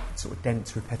little bit sort of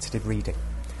dense, repetitive reading.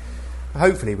 But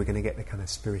hopefully we're going to get the kind of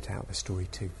spirit out of the story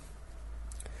too.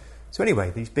 So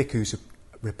anyway, these bhikkhus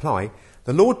reply,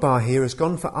 "The Lord Bahir has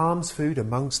gone for alms food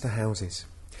amongst the houses."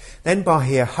 Then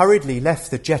Bahir hurriedly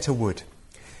left the Jetar wood.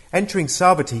 Entering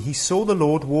Savatthi, he saw the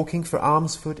Lord walking for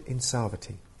alms food in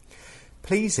Savatthi.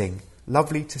 Pleasing,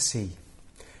 lovely to see,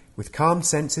 with calm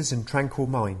senses and tranquil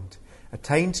mind,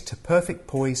 attained to perfect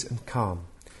poise and calm,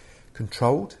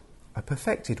 controlled, a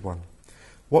perfected one,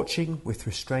 watching with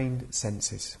restrained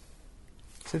senses.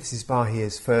 So this is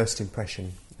Bahir's first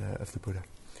impression of the Buddha.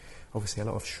 Obviously a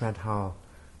lot of Shraddha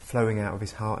flowing out of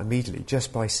his heart immediately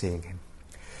just by seeing him.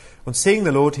 On seeing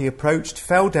the Lord, he approached,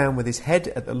 fell down with his head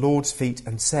at the Lord's feet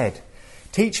and said,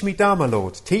 "Teach me Dharma,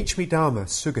 Lord, teach me Dharma,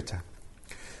 Sugata,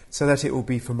 so that it will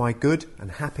be for my good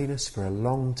and happiness for a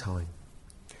long time."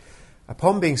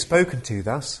 Upon being spoken to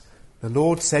thus, the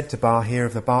Lord said to Bahir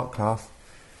of the bark cloth,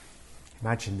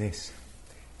 imagine this,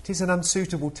 "It is an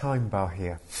unsuitable time,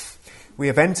 Bahir. We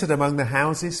have entered among the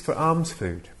houses for alms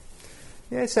food."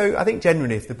 Yeah, so I think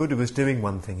generally if the Buddha was doing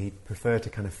one thing, he'd prefer to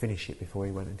kind of finish it before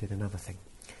he went and did another thing.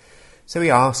 So he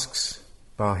asks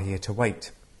Bahir to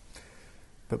wait.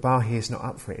 But Bahir's not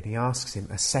up for it, and he asks him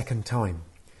a second time.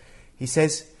 He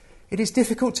says, It is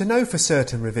difficult to know for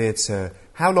certain, revered sir,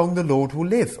 how long the Lord will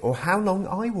live, or how long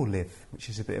I will live, which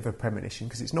is a bit of a premonition,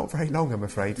 because it's not very long, I'm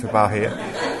afraid, for Bahir.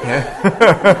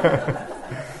 Yeah.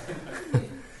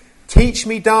 Teach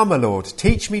me Dharma, Lord,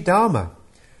 teach me Dharma.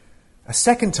 A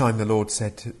second time the Lord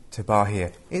said to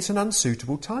Bahir, it's an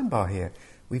unsuitable time, Bahir.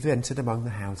 We've entered among the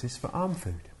houses for arm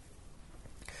food.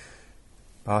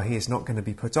 Bahir is not going to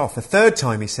be put off. A third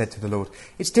time he said to the Lord,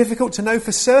 it's difficult to know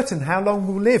for certain how long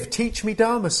we'll live. Teach me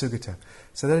Dharma, Sugata,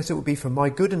 so that it will be for my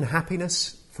good and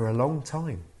happiness for a long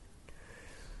time.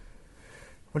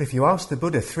 Well, if you ask the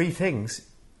Buddha three times,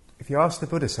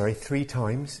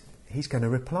 he's going to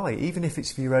reply, even if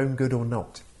it's for your own good or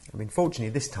not. I mean,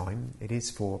 fortunately, this time it is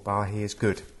for Bahir's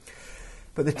good.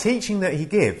 But the teaching that he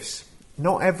gives,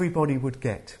 not everybody would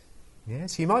get. Yeah?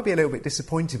 So you might be a little bit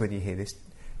disappointed when you hear this.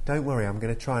 Don't worry, I'm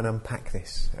going to try and unpack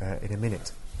this in a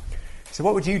minute. So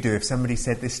what would you do if somebody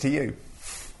said this to you?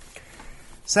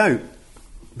 So,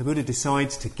 the Buddha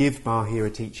decides to give Bahir a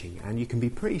teaching, and you can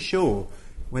be pretty sure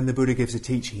when the Buddha gives a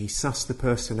teaching, he sussed the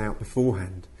person out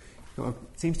beforehand.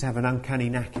 Seems to have an uncanny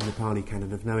knack in the Pali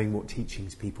Canon of knowing what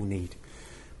teachings people need.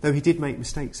 Though he did make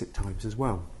mistakes at times as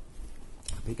well.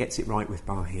 But he gets it right with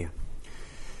Bahir.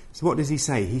 So what does he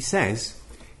say? He says,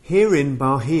 herein,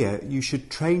 Bahir, you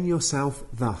should train yourself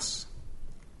thus.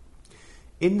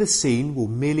 In the seen will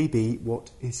merely be what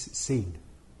is seen.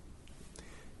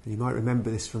 And you might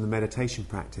remember this from the meditation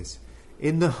practice.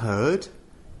 In the heard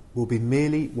will be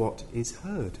merely what is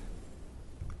heard.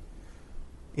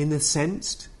 In the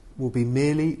sensed will be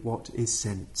merely what is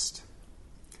sensed.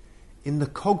 In the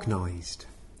cognised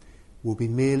will be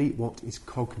merely what is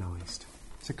cognised.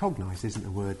 So cognised isn't a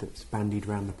word that's bandied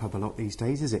around the pub a lot these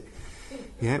days, is it?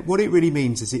 Yeah. What it really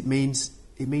means is it means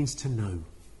to know.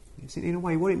 In a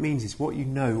way, what it means is what you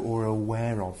know or are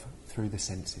aware of through the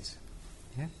senses.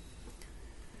 Yeah.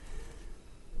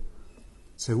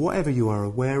 So whatever you are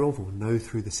aware of or know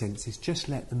through the senses, just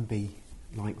let them be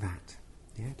like that.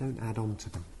 Yeah. Don't add on to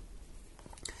them.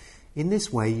 In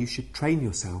this way, you should train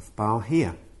yourself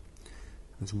Bahir.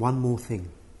 There's one more thing.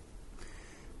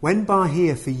 When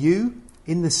Bahir for you,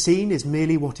 in the seen is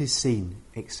merely what is seen,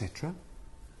 etc.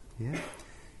 Yeah?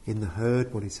 In the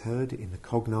heard, what is heard. In the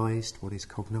cognised, what is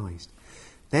cognised.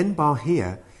 Then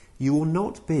Bahir, you will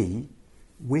not be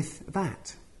with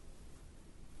that.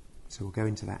 So we'll go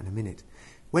into that in a minute.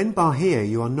 When Bahir,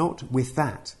 you are not with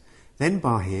that. Then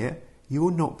Bahir, you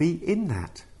will not be in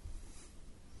that.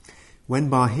 When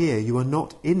Bahir, you are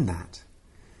not in that.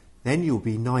 Then you'll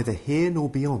be neither here nor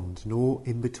beyond, nor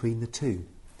in between the two.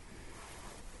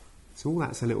 So all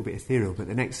that's a little bit ethereal, but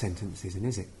the next sentence isn't,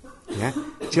 is it? Yeah?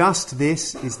 Just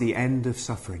this is the end of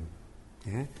suffering.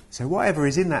 Yeah? So whatever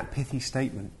is in that pithy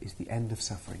statement is the end of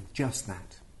suffering. Just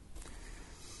that.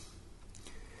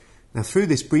 Now through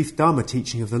this brief Dharma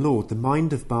teaching of the Lord, the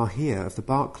mind of Bahir, of the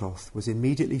bark cloth, was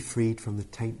immediately freed from the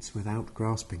taints without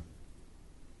grasping.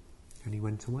 And he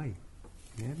went away.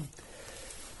 Yeah?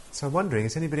 So I'm wondering,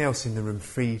 is anybody else in the room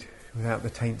freed without the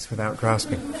taints without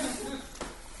grasping?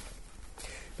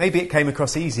 Maybe it came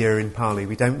across easier in Pali,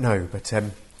 we don't know, but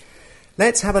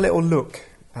let's have a little look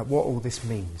at what all this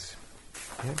means.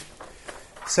 Yeah?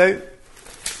 So,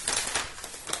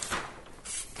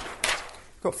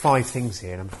 I've got 5 things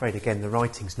here, and I'm afraid, again, the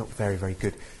writing's not very, very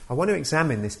good. I want to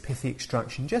examine this pithy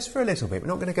extraction just for a little bit. We're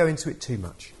not going to go into it too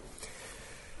much.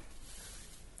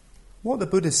 What the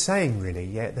Buddha's saying, really,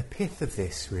 the pith of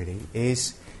this, really,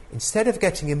 is instead of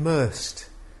getting immersed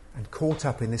and caught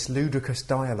up in this ludicrous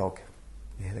dialogue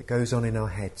that goes on in our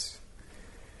heads,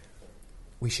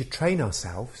 we should train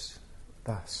ourselves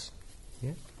thus.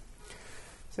 Yeah?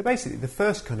 So basically, the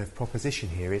first kind of proposition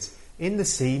here is in the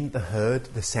seen, the heard,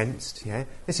 the sensed. Yeah?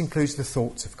 This includes the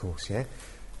thoughts, of course. Yeah?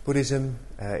 Buddhism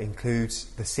includes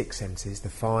the 6 senses, the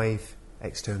 5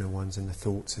 external ones, and the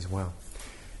thoughts as well.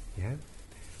 Yeah?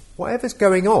 Whatever's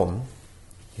going on,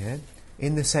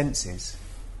 in the senses,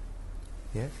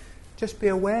 just be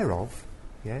aware of,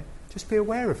 just be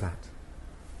aware of that.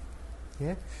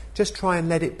 Yeah? Just try and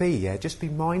let it be, just be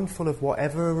mindful of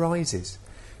whatever arises.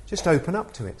 Just open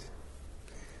up to it.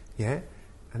 Yeah?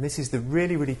 And this is the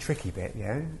really, really tricky bit,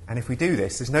 And if we do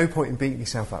this, there's no point in beating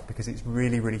yourself up because it's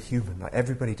really, really human, like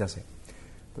everybody does it.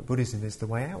 But Buddhism is the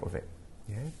way out of it,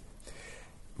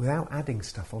 without adding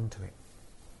stuff onto it.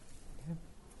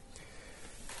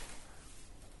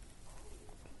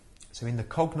 So in the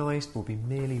cognised will be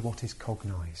merely what is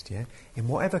cognised, In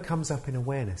whatever comes up in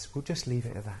awareness, we'll just leave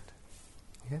it at that,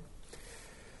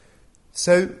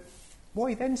 So what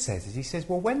he then says is, he says,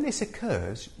 well, when this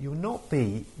occurs, you'll not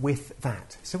be with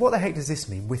that. So what the heck does this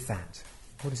mean, with that?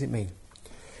 What does it mean?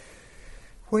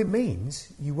 Well, it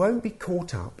means you won't be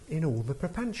caught up in all the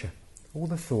prapancha. all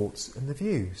the thoughts and the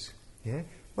views. Yeah?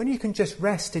 When you can just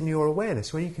rest in your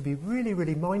awareness, when you can be really,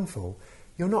 really mindful,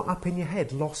 you're not up in your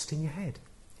head, lost in your head.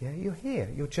 Yeah? You're here.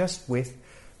 You're just with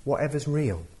whatever's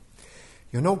real.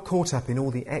 You're not caught up in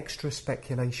all the extra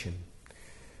speculation,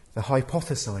 the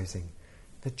hypothesizing,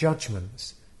 the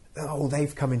judgments. Oh,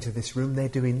 they've come into this room, they're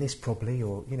doing this probably,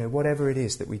 or, whatever it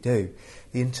is that we do.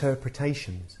 The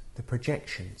interpretations, the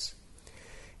projections.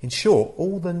 In short,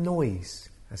 all the noise,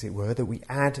 as it were, that we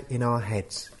add in our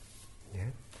heads.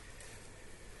 Yeah?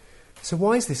 So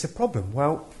why is this a problem?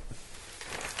 Well,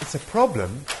 it's a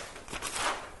problem.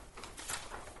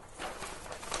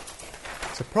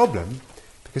 It's a problem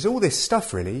because all this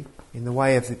stuff really, in the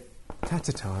way of the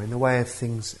tattata, in the way of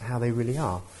things, how they really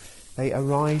are, they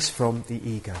arise from the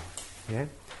ego. Yeah?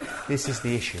 This is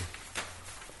the issue.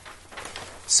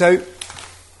 So,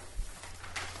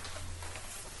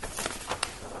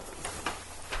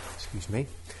 excuse me,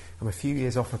 I'm a few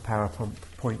years off a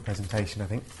PowerPoint presentation, I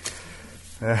think.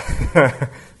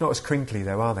 Not as crinkly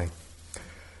though, are they?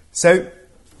 So,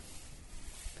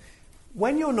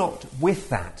 when you're not with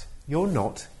that, you're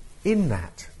not in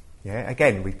that. Yeah?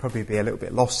 Again, we'd probably be a little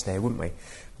bit lost there, wouldn't we?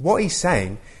 What he's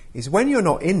saying is when you're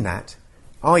not in that,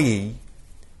 i.e.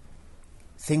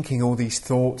 thinking all these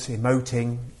thoughts,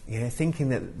 emoting, thinking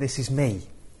that this is me,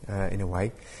 in a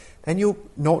way, then you'll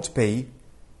not be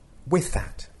with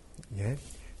that. Yeah?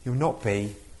 You'll not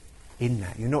be in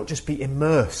that. You'll not just be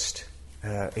immersed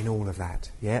in all of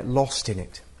that, lost in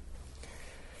it.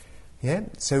 Yeah?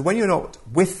 So when you're not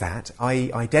with that,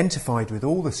 i.e. identified with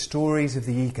all the stories of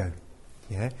the ego,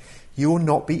 you will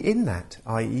not be in that,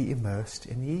 i.e. immersed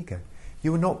in the ego.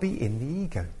 You will not be in the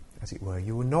ego, as it were.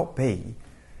 You will not be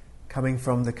coming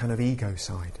from the kind of ego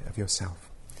side of yourself.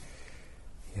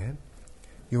 Yeah?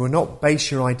 You will not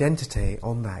base your identity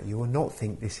on that. You will not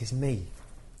think this is me.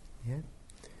 Yeah?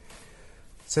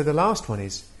 So the last one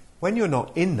is, when you're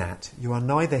not in that, you are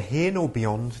neither here nor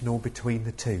beyond nor between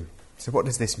the two. So what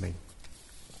does this mean?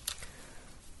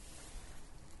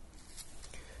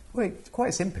 Well,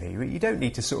 quite simply, you don't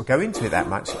need to sort of go into it that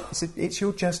much. It's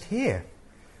you're just here.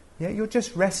 Yeah, you're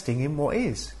just resting in what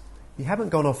is. You haven't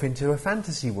gone off into a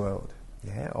fantasy world,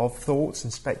 of thoughts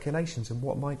and speculations and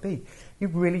what might be.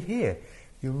 You're really here.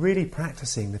 You're really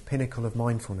practicing the pinnacle of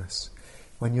mindfulness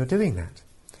when you're doing that.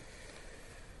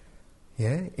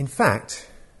 Yeah, in fact,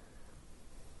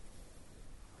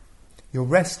 you're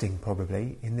resting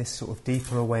probably in this sort of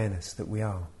deeper awareness that we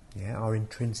are, our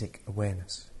intrinsic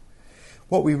awareness.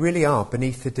 What we really are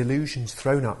beneath the delusions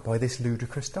thrown up by this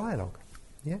ludicrous dialogue.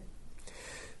 Yeah.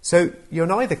 So you're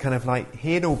neither kind of like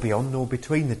here nor beyond nor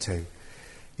between the two.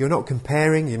 You're not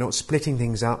comparing, you're not splitting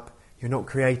things up, you're not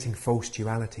creating false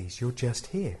dualities, you're just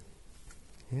here.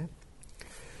 Yeah?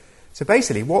 So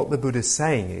basically what the Buddha's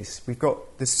saying is, we've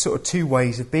got this sort of two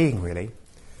ways of being really.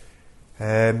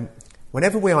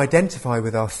 Whenever we identify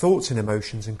with our thoughts and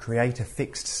emotions and create a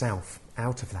fixed self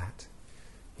out of that,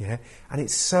 and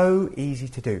it's so easy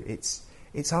to do.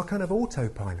 It's our kind of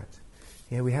autopilot.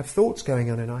 We have thoughts going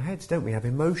on in our heads, don't we? We have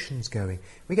emotions going.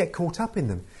 We get caught up in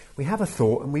them. We have a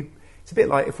thought, and it's a bit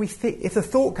like if the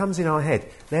thought comes in our head,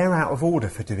 they're out of order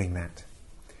for doing that.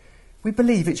 We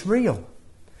believe it's real.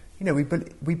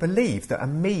 We believe that a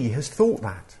me has thought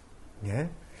that. Yeah,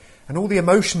 and all the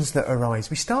emotions that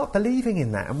arise, we start believing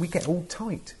in that, and we get all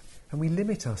tight, and we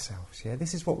limit ourselves. Yeah,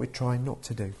 this is what we're trying not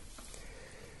to do.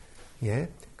 Yeah,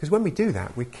 because when we do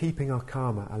that, we're keeping our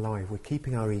karma alive. We're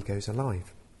keeping our egos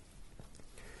alive.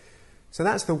 So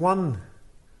that's the one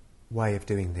way of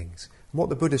doing things. And what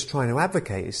the Buddha's trying to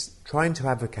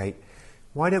advocate,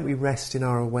 why don't we rest in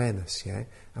our awareness,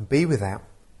 and be without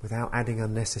adding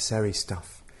unnecessary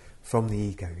stuff from the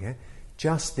ego,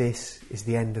 Just this is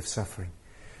the end of suffering.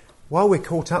 While we're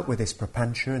caught up with this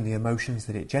prapancha and the emotions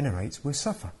that it generates, we'll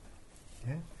suffer.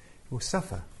 We'll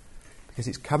suffer because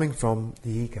it's coming from the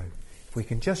ego. If we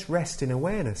can just rest in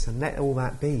awareness and let all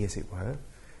that be, as it were,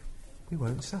 we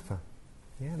won't suffer.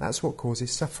 That's what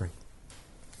causes suffering.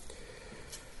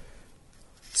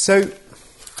 So,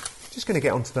 just going to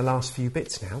get on to the last few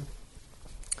bits now.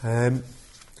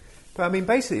 But I mean,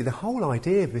 basically, the whole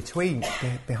idea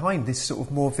behind this sort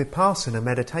of more vipassana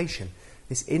meditation,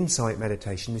 this insight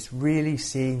meditation, this really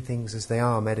seeing things as they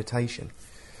are meditation,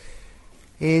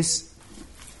 is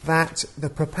that the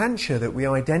prapancha that we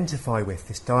identify with,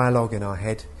 this dialogue in our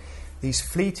head, these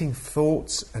fleeting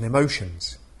thoughts and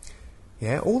emotions,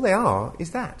 all they are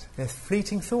is that. They're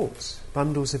fleeting thoughts,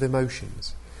 bundles of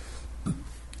emotions.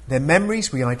 They're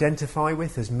memories we identify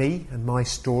with as me and my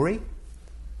story,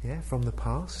 from the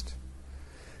past.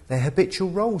 They're habitual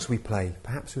roles we play,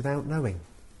 perhaps without knowing.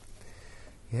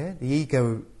 The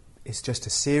ego is just a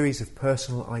series of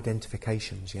personal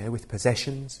identifications, with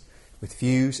possessions, with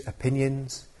views,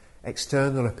 opinions,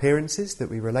 external appearances that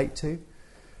we relate to,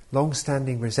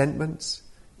 long-standing resentments,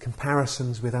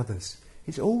 comparisons with others.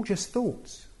 It's all just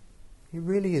thoughts. It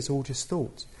really is all just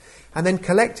thoughts. And then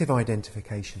collective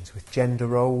identifications with gender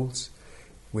roles,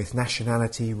 with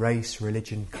nationality, race,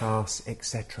 religion, class,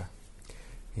 etc.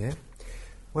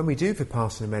 When we do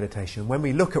Vipassana meditation, when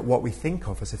we look at what we think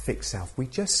of as a fixed self, we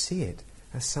just see it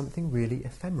as something really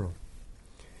ephemeral.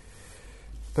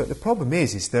 But the problem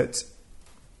is that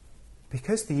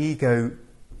because the ego,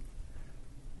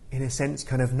 in a sense,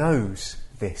 kind of knows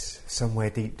this somewhere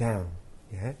deep down,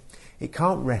 it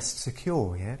can't rest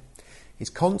secure, It's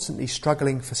constantly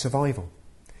struggling for survival.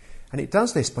 And it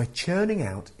does this by churning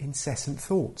out incessant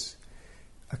thoughts.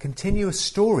 A continuous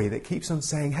story that keeps on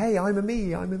saying, hey, I'm a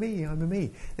me, I'm a me, I'm a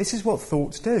me. This is what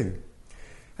thoughts do.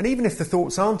 And even if the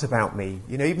thoughts aren't about me,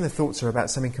 even the thoughts are about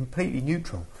something completely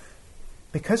neutral,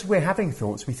 because we're having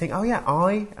thoughts, we think, oh yeah,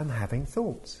 I am having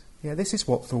thoughts. This is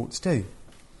what thoughts do.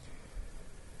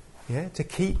 To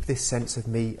keep this sense of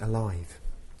me alive.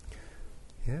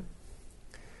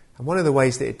 And one of the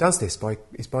ways that it does this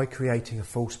is by creating a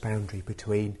false boundary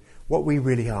between what we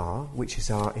really are, which is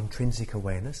our intrinsic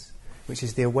awareness, which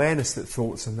is the awareness that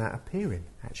thoughts and that appear in,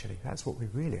 actually. That's what we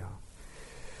really are.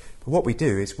 But what we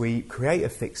do is we create a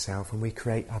fixed self and we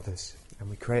create others, and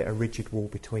we create a rigid wall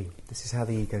between. This is how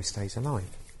the ego stays alive.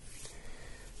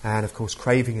 And of course,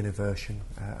 craving and aversion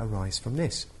arise from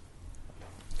this.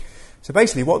 So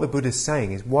basically what the Buddha's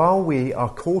saying is, while we are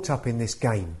caught up in this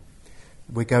game,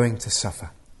 we're going to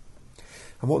suffer.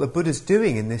 And what the Buddha's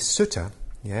doing in this sutta,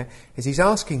 is he's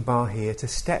asking Bahir to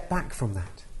step back from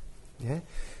that.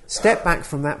 Step back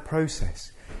from that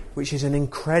process, which is an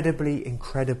incredibly,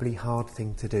 incredibly hard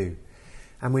thing to do.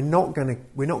 And we're not going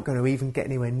to even get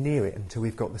anywhere near it until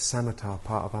we've got the samatha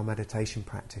part of our meditation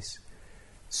practice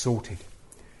sorted.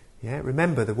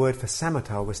 Remember, the word for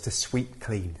samatha was to sweep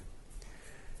clean.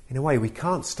 In a way, we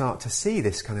can't start to see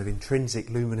this kind of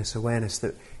intrinsic luminous awareness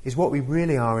that is what we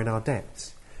really are in our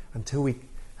depths until we,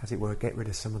 as it were, get rid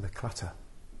of some of the clutter.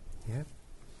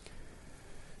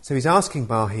 So he's asking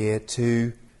Bahir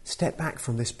to step back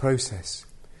from this process.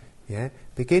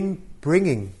 Begin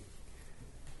bringing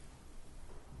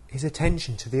his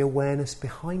attention to the awareness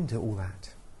behind all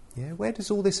that. Where does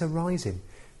all this arise in?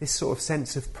 This sort of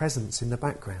sense of presence in the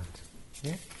background.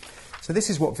 So this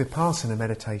is what Vipassana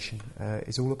meditation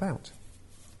is all about.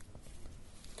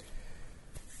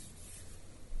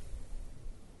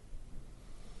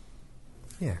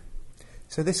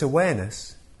 So this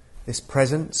awareness, this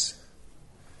presence,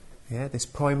 this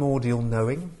primordial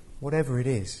knowing, whatever it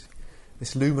is,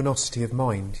 this luminosity of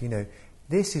mind,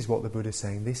 this is what the Buddha is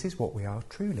saying, this is what we are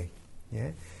truly.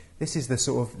 This is the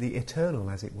sort of the eternal,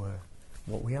 as it were,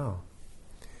 what we are.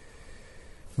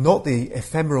 Not the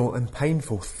ephemeral and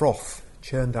painful froth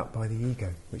churned up by the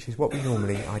ego, which is what we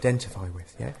normally identify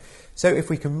with. So if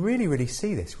we can really, really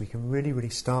see this, we can really, really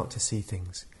start to see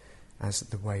things as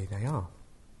the way they are.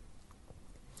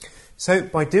 So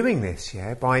by doing this,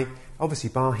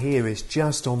 obviously Bahir is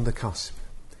just on the cusp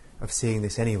of seeing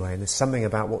this anyway, and there's something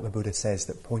about what the Buddha says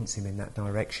that points him in that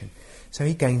direction. So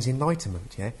he gains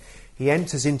enlightenment, He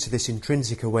enters into this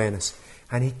intrinsic awareness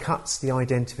and he cuts the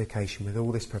identification with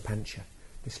all this prapancha,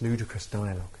 this ludicrous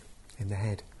dialogue in the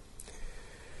head.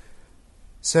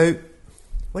 So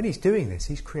when he's doing this,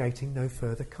 he's creating no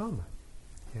further karma.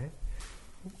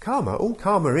 All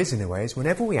karma is in a way is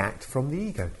whenever we act from the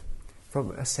ego,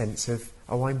 from a sense of,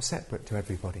 oh, I'm separate to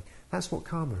everybody. That's what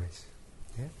karma is.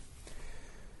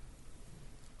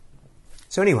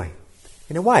 So anyway,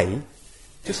 in a way,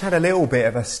 just had a little bit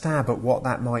of a stab at what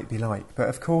that might be like. But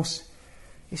of course,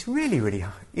 it's really, really,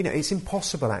 it's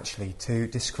impossible actually to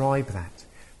describe that.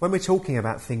 When we're talking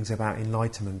about things about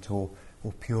enlightenment or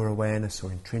pure awareness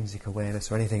or intrinsic awareness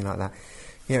or anything like that,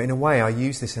 in a way I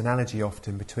use this analogy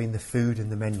often between the food and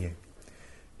the menu.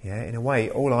 In a way,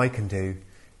 all I can do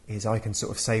is I can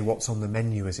sort of say what's on the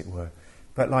menu, as it were.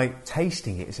 But like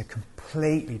tasting it is a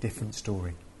completely different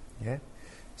story.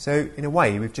 So in a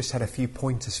way, we've just had a few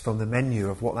pointers from the menu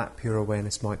of what that pure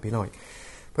awareness might be like.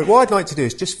 But what I'd like to do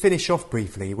is just finish off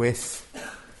briefly with,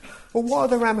 well, what are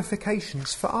the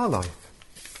ramifications for our life?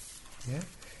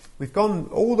 We've gone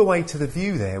all the way to the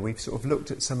view there. We've sort of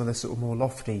looked at some of the sort of more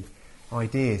lofty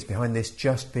ideas behind this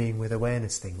just being with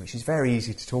awareness thing, which is very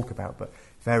easy to talk about, but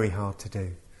very hard to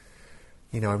do.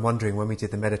 I'm wondering, when we did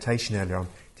the meditation earlier on,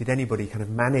 did anybody kind of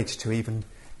manage to even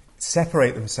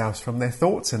separate themselves from their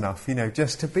thoughts enough,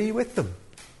 just to be with them?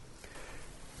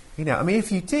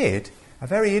 If you did, a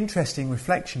very interesting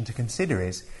reflection to consider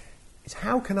is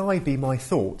how can I be my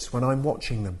thoughts when I'm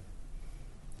watching them?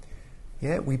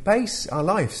 Yeah, we base our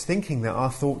lives thinking that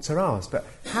our thoughts are ours, but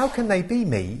how can they be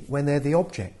me when they're the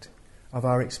object of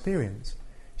our experience?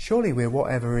 Surely we're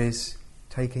whatever is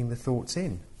taking the thoughts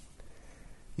in.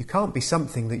 You can't be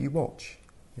something that you watch.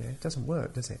 Yeah, it doesn't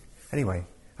work, does it? Anyway,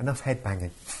 enough head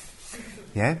banging.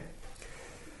 Yeah?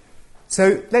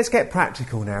 So let's get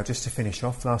practical now, just to finish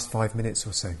off, last 5 minutes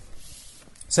or so.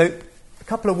 So, a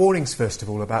couple of warnings first of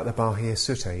all about the Bahir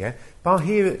Sutta, yeah?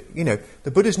 Bahir,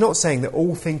 the Buddha's not saying that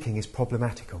all thinking is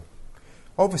problematical.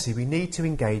 Obviously, we need to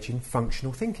engage in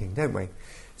functional thinking, don't we?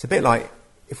 It's a bit like,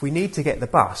 if we need to get the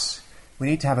bus, we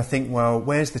need to have a think, well,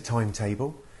 where's the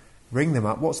timetable? Ring them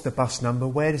up, what's the bus number?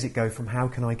 Where does it go from? How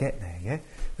can I get there, yeah?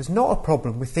 There's not a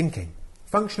problem with thinking.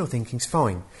 Functional thinking's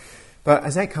fine. But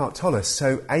as Eckhart Tolle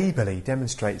so ably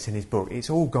demonstrates in his book, it's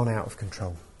all gone out of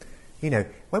control.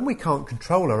 When we can't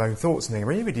control our own thoughts and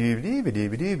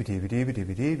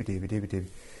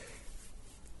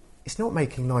it's not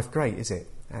making life great, is it,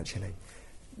 actually?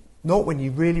 Not when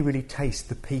you really, really taste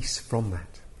the peace from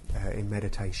that in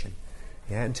meditation.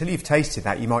 Yeah, until you've tasted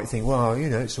that, you might think, well,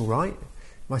 it's all right.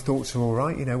 My thoughts are all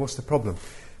right, what's the problem?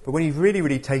 But when you've really,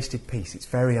 really tasted peace, it's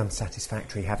very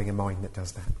unsatisfactory having a mind that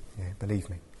does that. Yeah, believe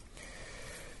me.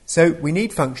 So we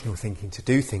need functional thinking to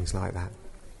do things like that.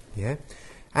 Yeah?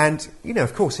 And,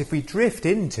 of course, if we drift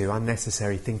into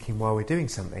unnecessary thinking while we're doing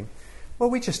something, well,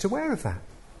 we're just aware of that.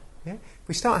 Yeah? If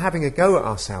we start having a go at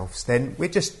ourselves, then we're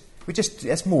just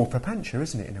that's more prapancha,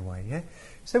 isn't it, in a way, yeah?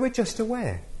 So we're just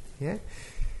aware, yeah?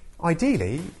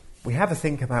 Ideally, we have a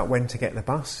think about when to get the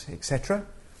bus, etc.,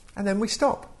 and then we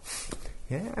stop,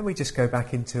 yeah? And we just go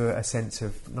back into a sense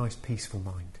of nice, peaceful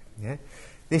mind, yeah?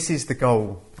 This is the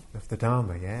goal of the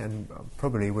Dharma, yeah? And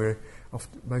probably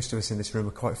most of us in this room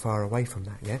are quite far away from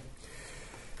that, yeah?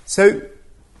 So,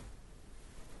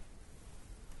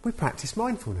 we practice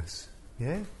mindfulness,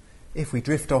 yeah? If we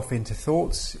drift off into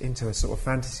thoughts, into a sort of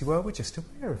fantasy world, we're just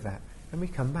aware of that. And we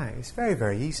come back. It's very,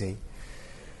 very easy.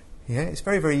 Yeah, it's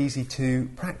very, very easy to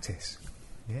practice.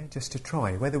 Yeah, just to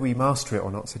try. Whether we master it or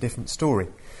not is a different story.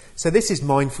 So this is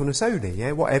mindfulness only,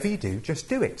 yeah? Whatever you do, just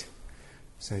do it.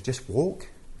 So just walk,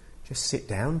 just sit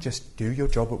down, just do your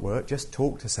job at work, just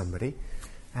talk to somebody,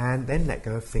 and then let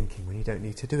go of thinking when you don't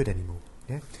need to do it anymore.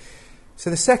 Yeah. So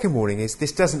the second warning is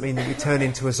this doesn't mean that we turn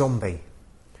into a zombie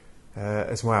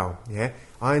as well. Yeah,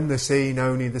 I'm the seen,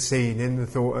 only the seen, in the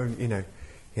thought.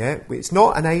 Yeah, it's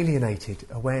not an alienated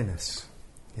awareness.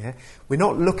 Yeah, we're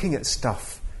not looking at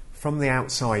stuff from the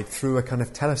outside through a kind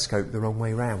of telescope the wrong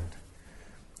way round.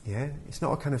 Yeah, it's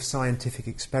not a kind of scientific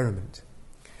experiment.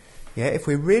 Yeah, if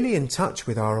we're really in touch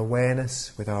with our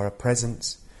awareness, with our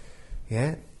presence,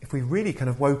 yeah, if we've really kind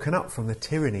of woken up from the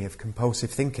tyranny of compulsive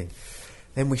thinking,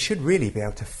 then we should really be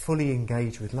able to fully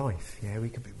engage with life. Yeah, we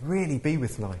could really be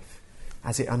with life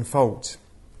as it unfolds.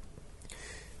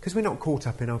 Because we're not caught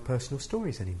up in our personal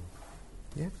stories anymore.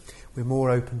 Yeah, we're more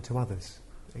open to others,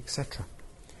 etc.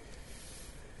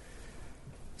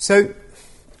 So,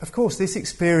 of course, this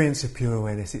experience of pure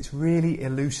awareness, it's really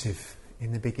elusive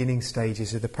in the beginning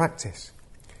stages of the practice.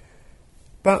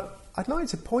 But I'd like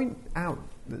to point out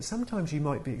that sometimes you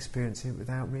might be experiencing it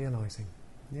without realising.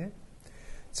 Yeah?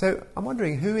 So I'm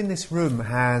wondering who in this room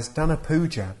has done a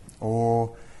puja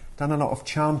or done a lot of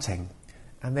chanting,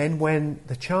 and then when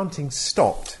the chanting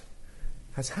stopped,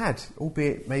 has had,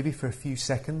 albeit maybe for a few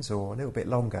seconds or a little bit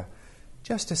longer,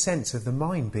 just a sense of the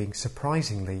mind being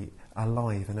surprisingly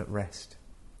alive and at rest.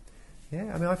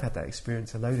 Yeah, I mean, I've had that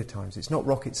experience a load of times. It's not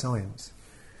rocket science.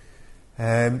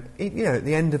 At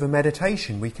the end of a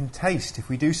meditation, we can taste, if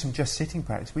we do some just sitting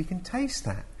practice, we can taste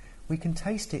that. We can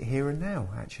taste it here and now,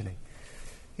 actually.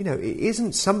 It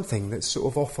isn't something that's sort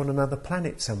of off on another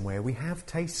planet somewhere. We have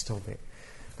tastes of it.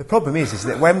 The problem is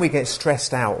that when we get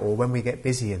stressed out or when we get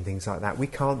busy and things like that, we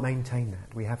can't maintain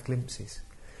that. We have glimpses.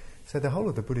 So the whole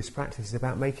of the Buddhist practice is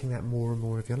about making that more and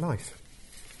more of your life.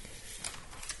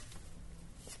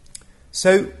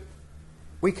 So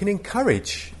we can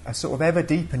encourage a sort of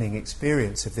ever-deepening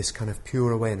experience of this kind of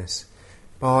pure awareness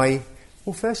by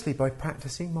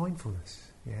practicing mindfulness,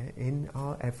 yeah, in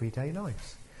our everyday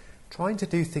lives. Trying to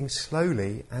do things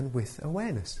slowly and with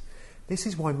awareness. This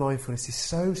is why mindfulness is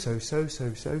so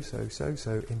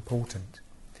important.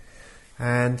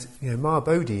 And,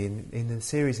 Mahabodhi in the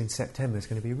series in September is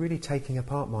going to be really taking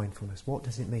apart mindfulness. What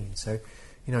does it mean? So,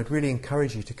 I'd really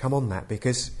encourage you to come on that,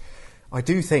 because I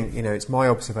do think, it's my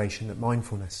observation that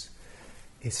mindfulness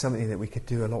is something that we could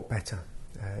do a lot better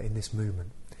in this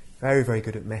movement. Very, very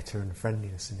good at metta and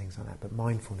friendliness and things like that, but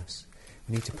mindfulness,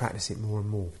 we need to practice it more and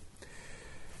more.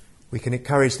 We can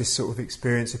encourage this sort of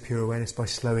experience of pure awareness by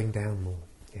slowing down more,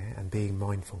 yeah, and being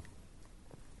mindful.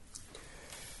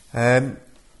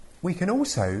 we can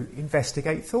also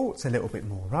investigate thoughts a little bit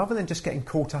more, rather than just getting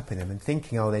caught up in them and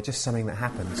thinking, oh, they're just something that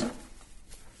happens.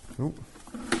 Ooh,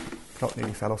 clock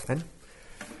nearly fell off then.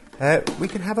 We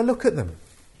can have a look at them.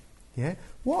 Yeah,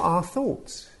 what are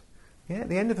thoughts? Yeah, at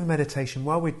the end of a meditation,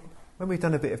 when we've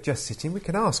done a bit of just sitting, we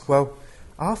can ask, well,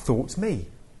 are thoughts me?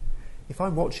 If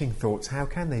I'm watching thoughts, how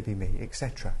can they be me,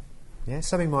 etc. Yeah,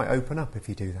 something might open up if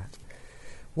you do that.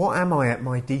 What am I at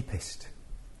my deepest?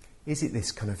 Is it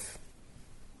this kind of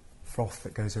froth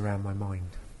that goes around my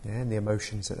mind, yeah, and the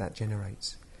emotions that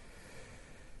generates?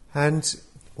 And,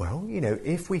 well,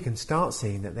 if we can start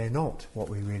seeing that they're not what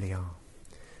we really are,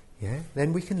 yeah,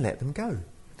 then we can let them go.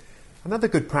 Another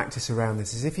good practice around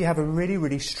this is if you have a really,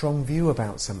 really strong view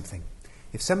about something.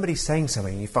 If somebody's saying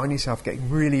something and you find yourself getting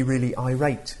really, really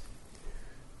irate,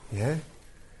 yeah,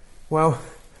 well,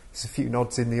 there's a few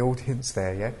nods in the audience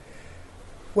there, yeah.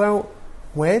 Well,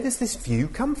 where does this view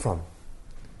come from?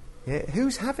 Yeah,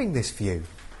 who's having this view?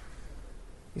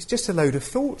 It's just a load of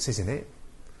thoughts, isn't it?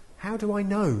 How do I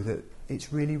know that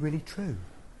it's really, really true?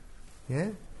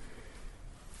 Yeah?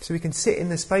 So we can sit in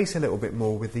the space a little bit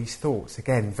more with these thoughts.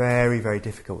 Again, very, very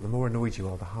difficult. The more annoyed you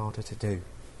are, the harder to do.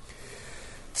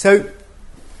 So,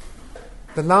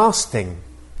 the last thing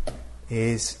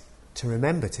is to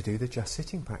remember to do the just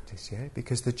sitting practice, yeah?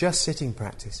 Because the just sitting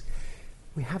practice,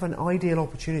 we have an ideal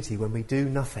opportunity when we do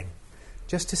nothing,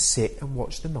 just to sit and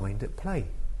watch the mind at play.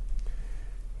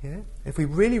 Yeah? If we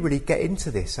really, really get into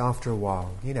this after a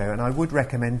while, and I would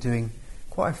recommend doing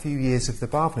quite a few years of the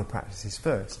Bhavana practices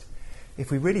first. If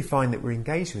we really find that we're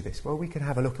engaged with this, well, we can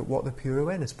have a look at what the pure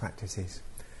awareness practice is.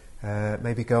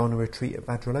 Maybe go on a retreat at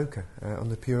Vajraloka on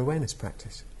the pure awareness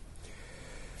practice.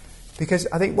 Because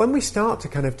I think when we start to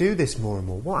kind of do this more and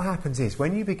more, what happens is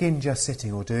when you begin just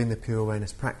sitting or doing the pure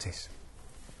awareness practice,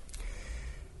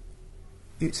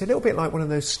 it's a little bit like one of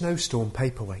those snowstorm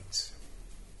paperweights.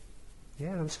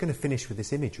 Yeah, I'm just going to finish with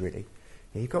this image really.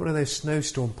 Yeah, you've got one of those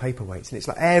snowstorm paperweights and it's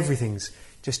like everything's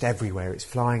just everywhere, it's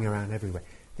flying around everywhere.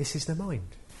 This is the mind.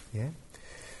 Yeah.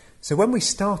 So when we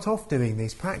start off doing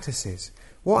these practices,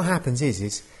 what happens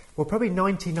is probably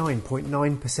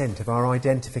 99.9% of our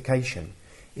identification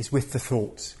is with the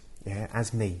thoughts, yeah,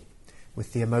 as me,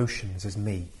 with the emotions as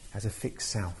me, as a fixed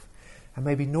self. And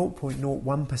maybe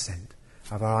 0.01%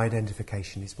 of our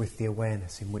identification is with the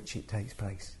awareness in which it takes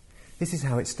place. This is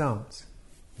how it starts.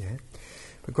 Yeah?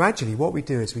 But gradually what we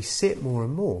do as we sit more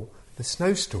and more, the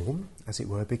snowstorm, as it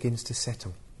were, begins to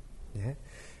settle. Yeah?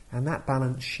 And that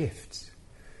balance shifts.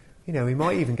 We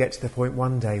might even get to the point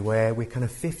one day where we're kind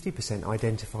of 50%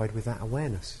 identified with that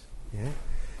awareness. Yeah?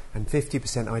 And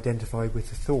 50% identified with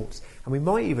the thoughts. And we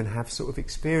might even have sort of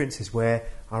experiences where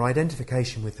our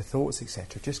identification with the thoughts,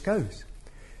 etc., just goes.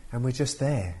 And we're just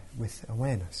there with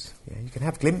awareness. Yeah? You can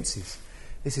have glimpses.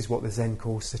 This is what the Zen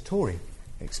calls satori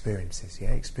experiences.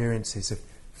 Yeah? Experiences of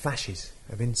flashes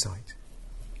of insight.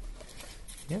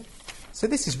 Yeah? So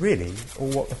this is really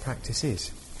all what the practice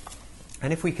is.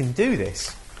 And if we can do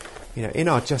this, in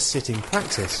our just sitting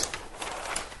practice,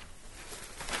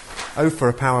 for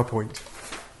a PowerPoint.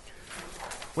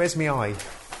 Where's my eye?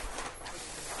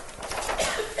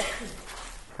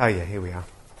 Oh yeah, here we are.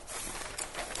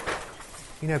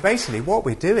 Basically what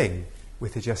we're doing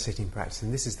with the just sitting practice,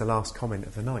 and this is the last comment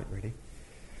of the night really,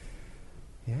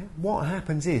 yeah, what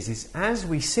happens is as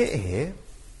we sit here,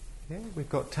 yeah, we've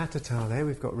got tathata there,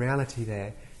 we've got reality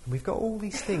there, and we've got all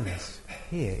these things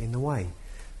here in the way.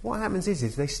 What happens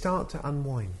is they start to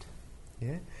unwind.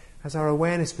 Yeah? As our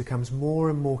awareness becomes more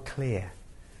and more clear,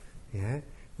 yeah,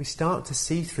 we start to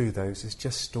see through those as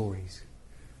just stories.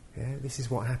 Yeah? This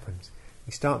is what happens.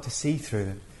 We start to see through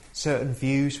them. Certain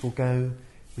views will go.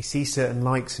 We see certain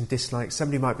likes and dislikes.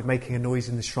 Somebody might be making a noise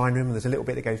in the shrine room and there's a little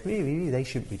bit that goes, they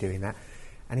shouldn't be doing that.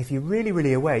 And if you're really,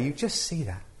 really aware, you just see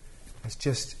that as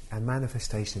just a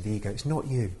manifestation of the ego. It's not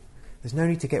you. There's no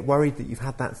need to get worried that you've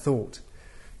had that thought.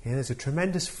 Yeah, there's a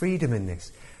tremendous freedom in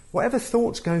this. Whatever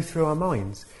thoughts go through our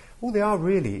minds, all they are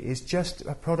really is just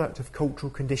a product of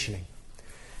cultural conditioning.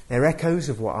 They're echoes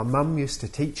of what our mum used to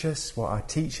teach us, what our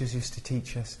teachers used to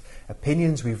teach us,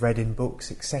 opinions we've read in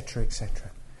books, etc.,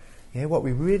 etc. Yeah, what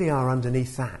we really are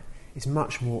underneath that is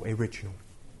much more original.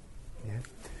 Yeah?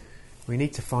 We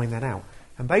need to find that out.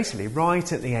 And basically,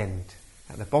 right at the end,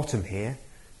 at the bottom here,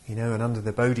 and under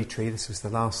the Bodhi tree, this was the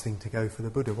last thing to go for the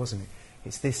Buddha, wasn't it?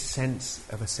 It's this sense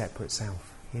of a separate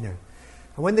self, And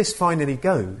when this finally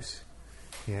goes,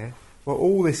 yeah, well,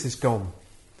 all this is gone.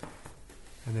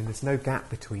 And then there's no gap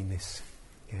between this,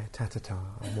 yeah, tathata,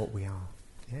 and what we are.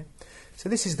 Yeah? So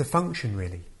this is the function,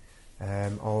 really,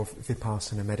 of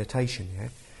Vipassana meditation, yeah?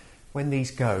 When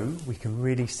these go, we can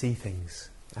really see things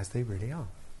as they really are.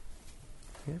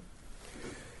 Yeah?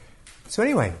 So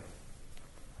anyway,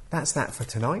 that's that for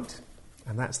tonight,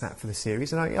 and that's that for the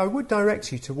series. And I would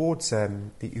direct you towards the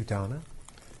Udana.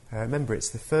 Remember, it's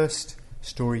the first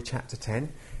story, chapter 10.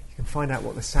 You can find out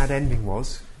what the sad ending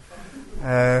was.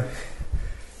 But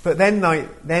then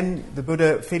the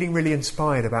Buddha, feeling really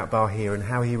inspired about Bahir and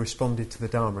how he responded to the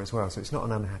Dharma as well. So it's not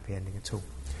an unhappy ending at all.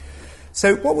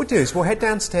 So what we'll do is we'll head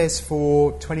downstairs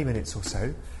for 20 minutes or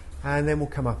so, and then we'll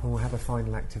come up and we'll have a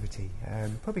final activity.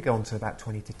 Probably go on to about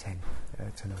 20 to 10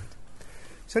 tonight.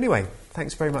 So anyway,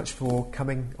 thanks very much for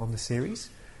coming on the series,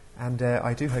 and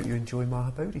I do hope you enjoy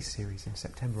Mahabodhi's series in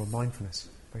September on mindfulness.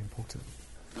 Very important.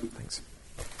 Thanks.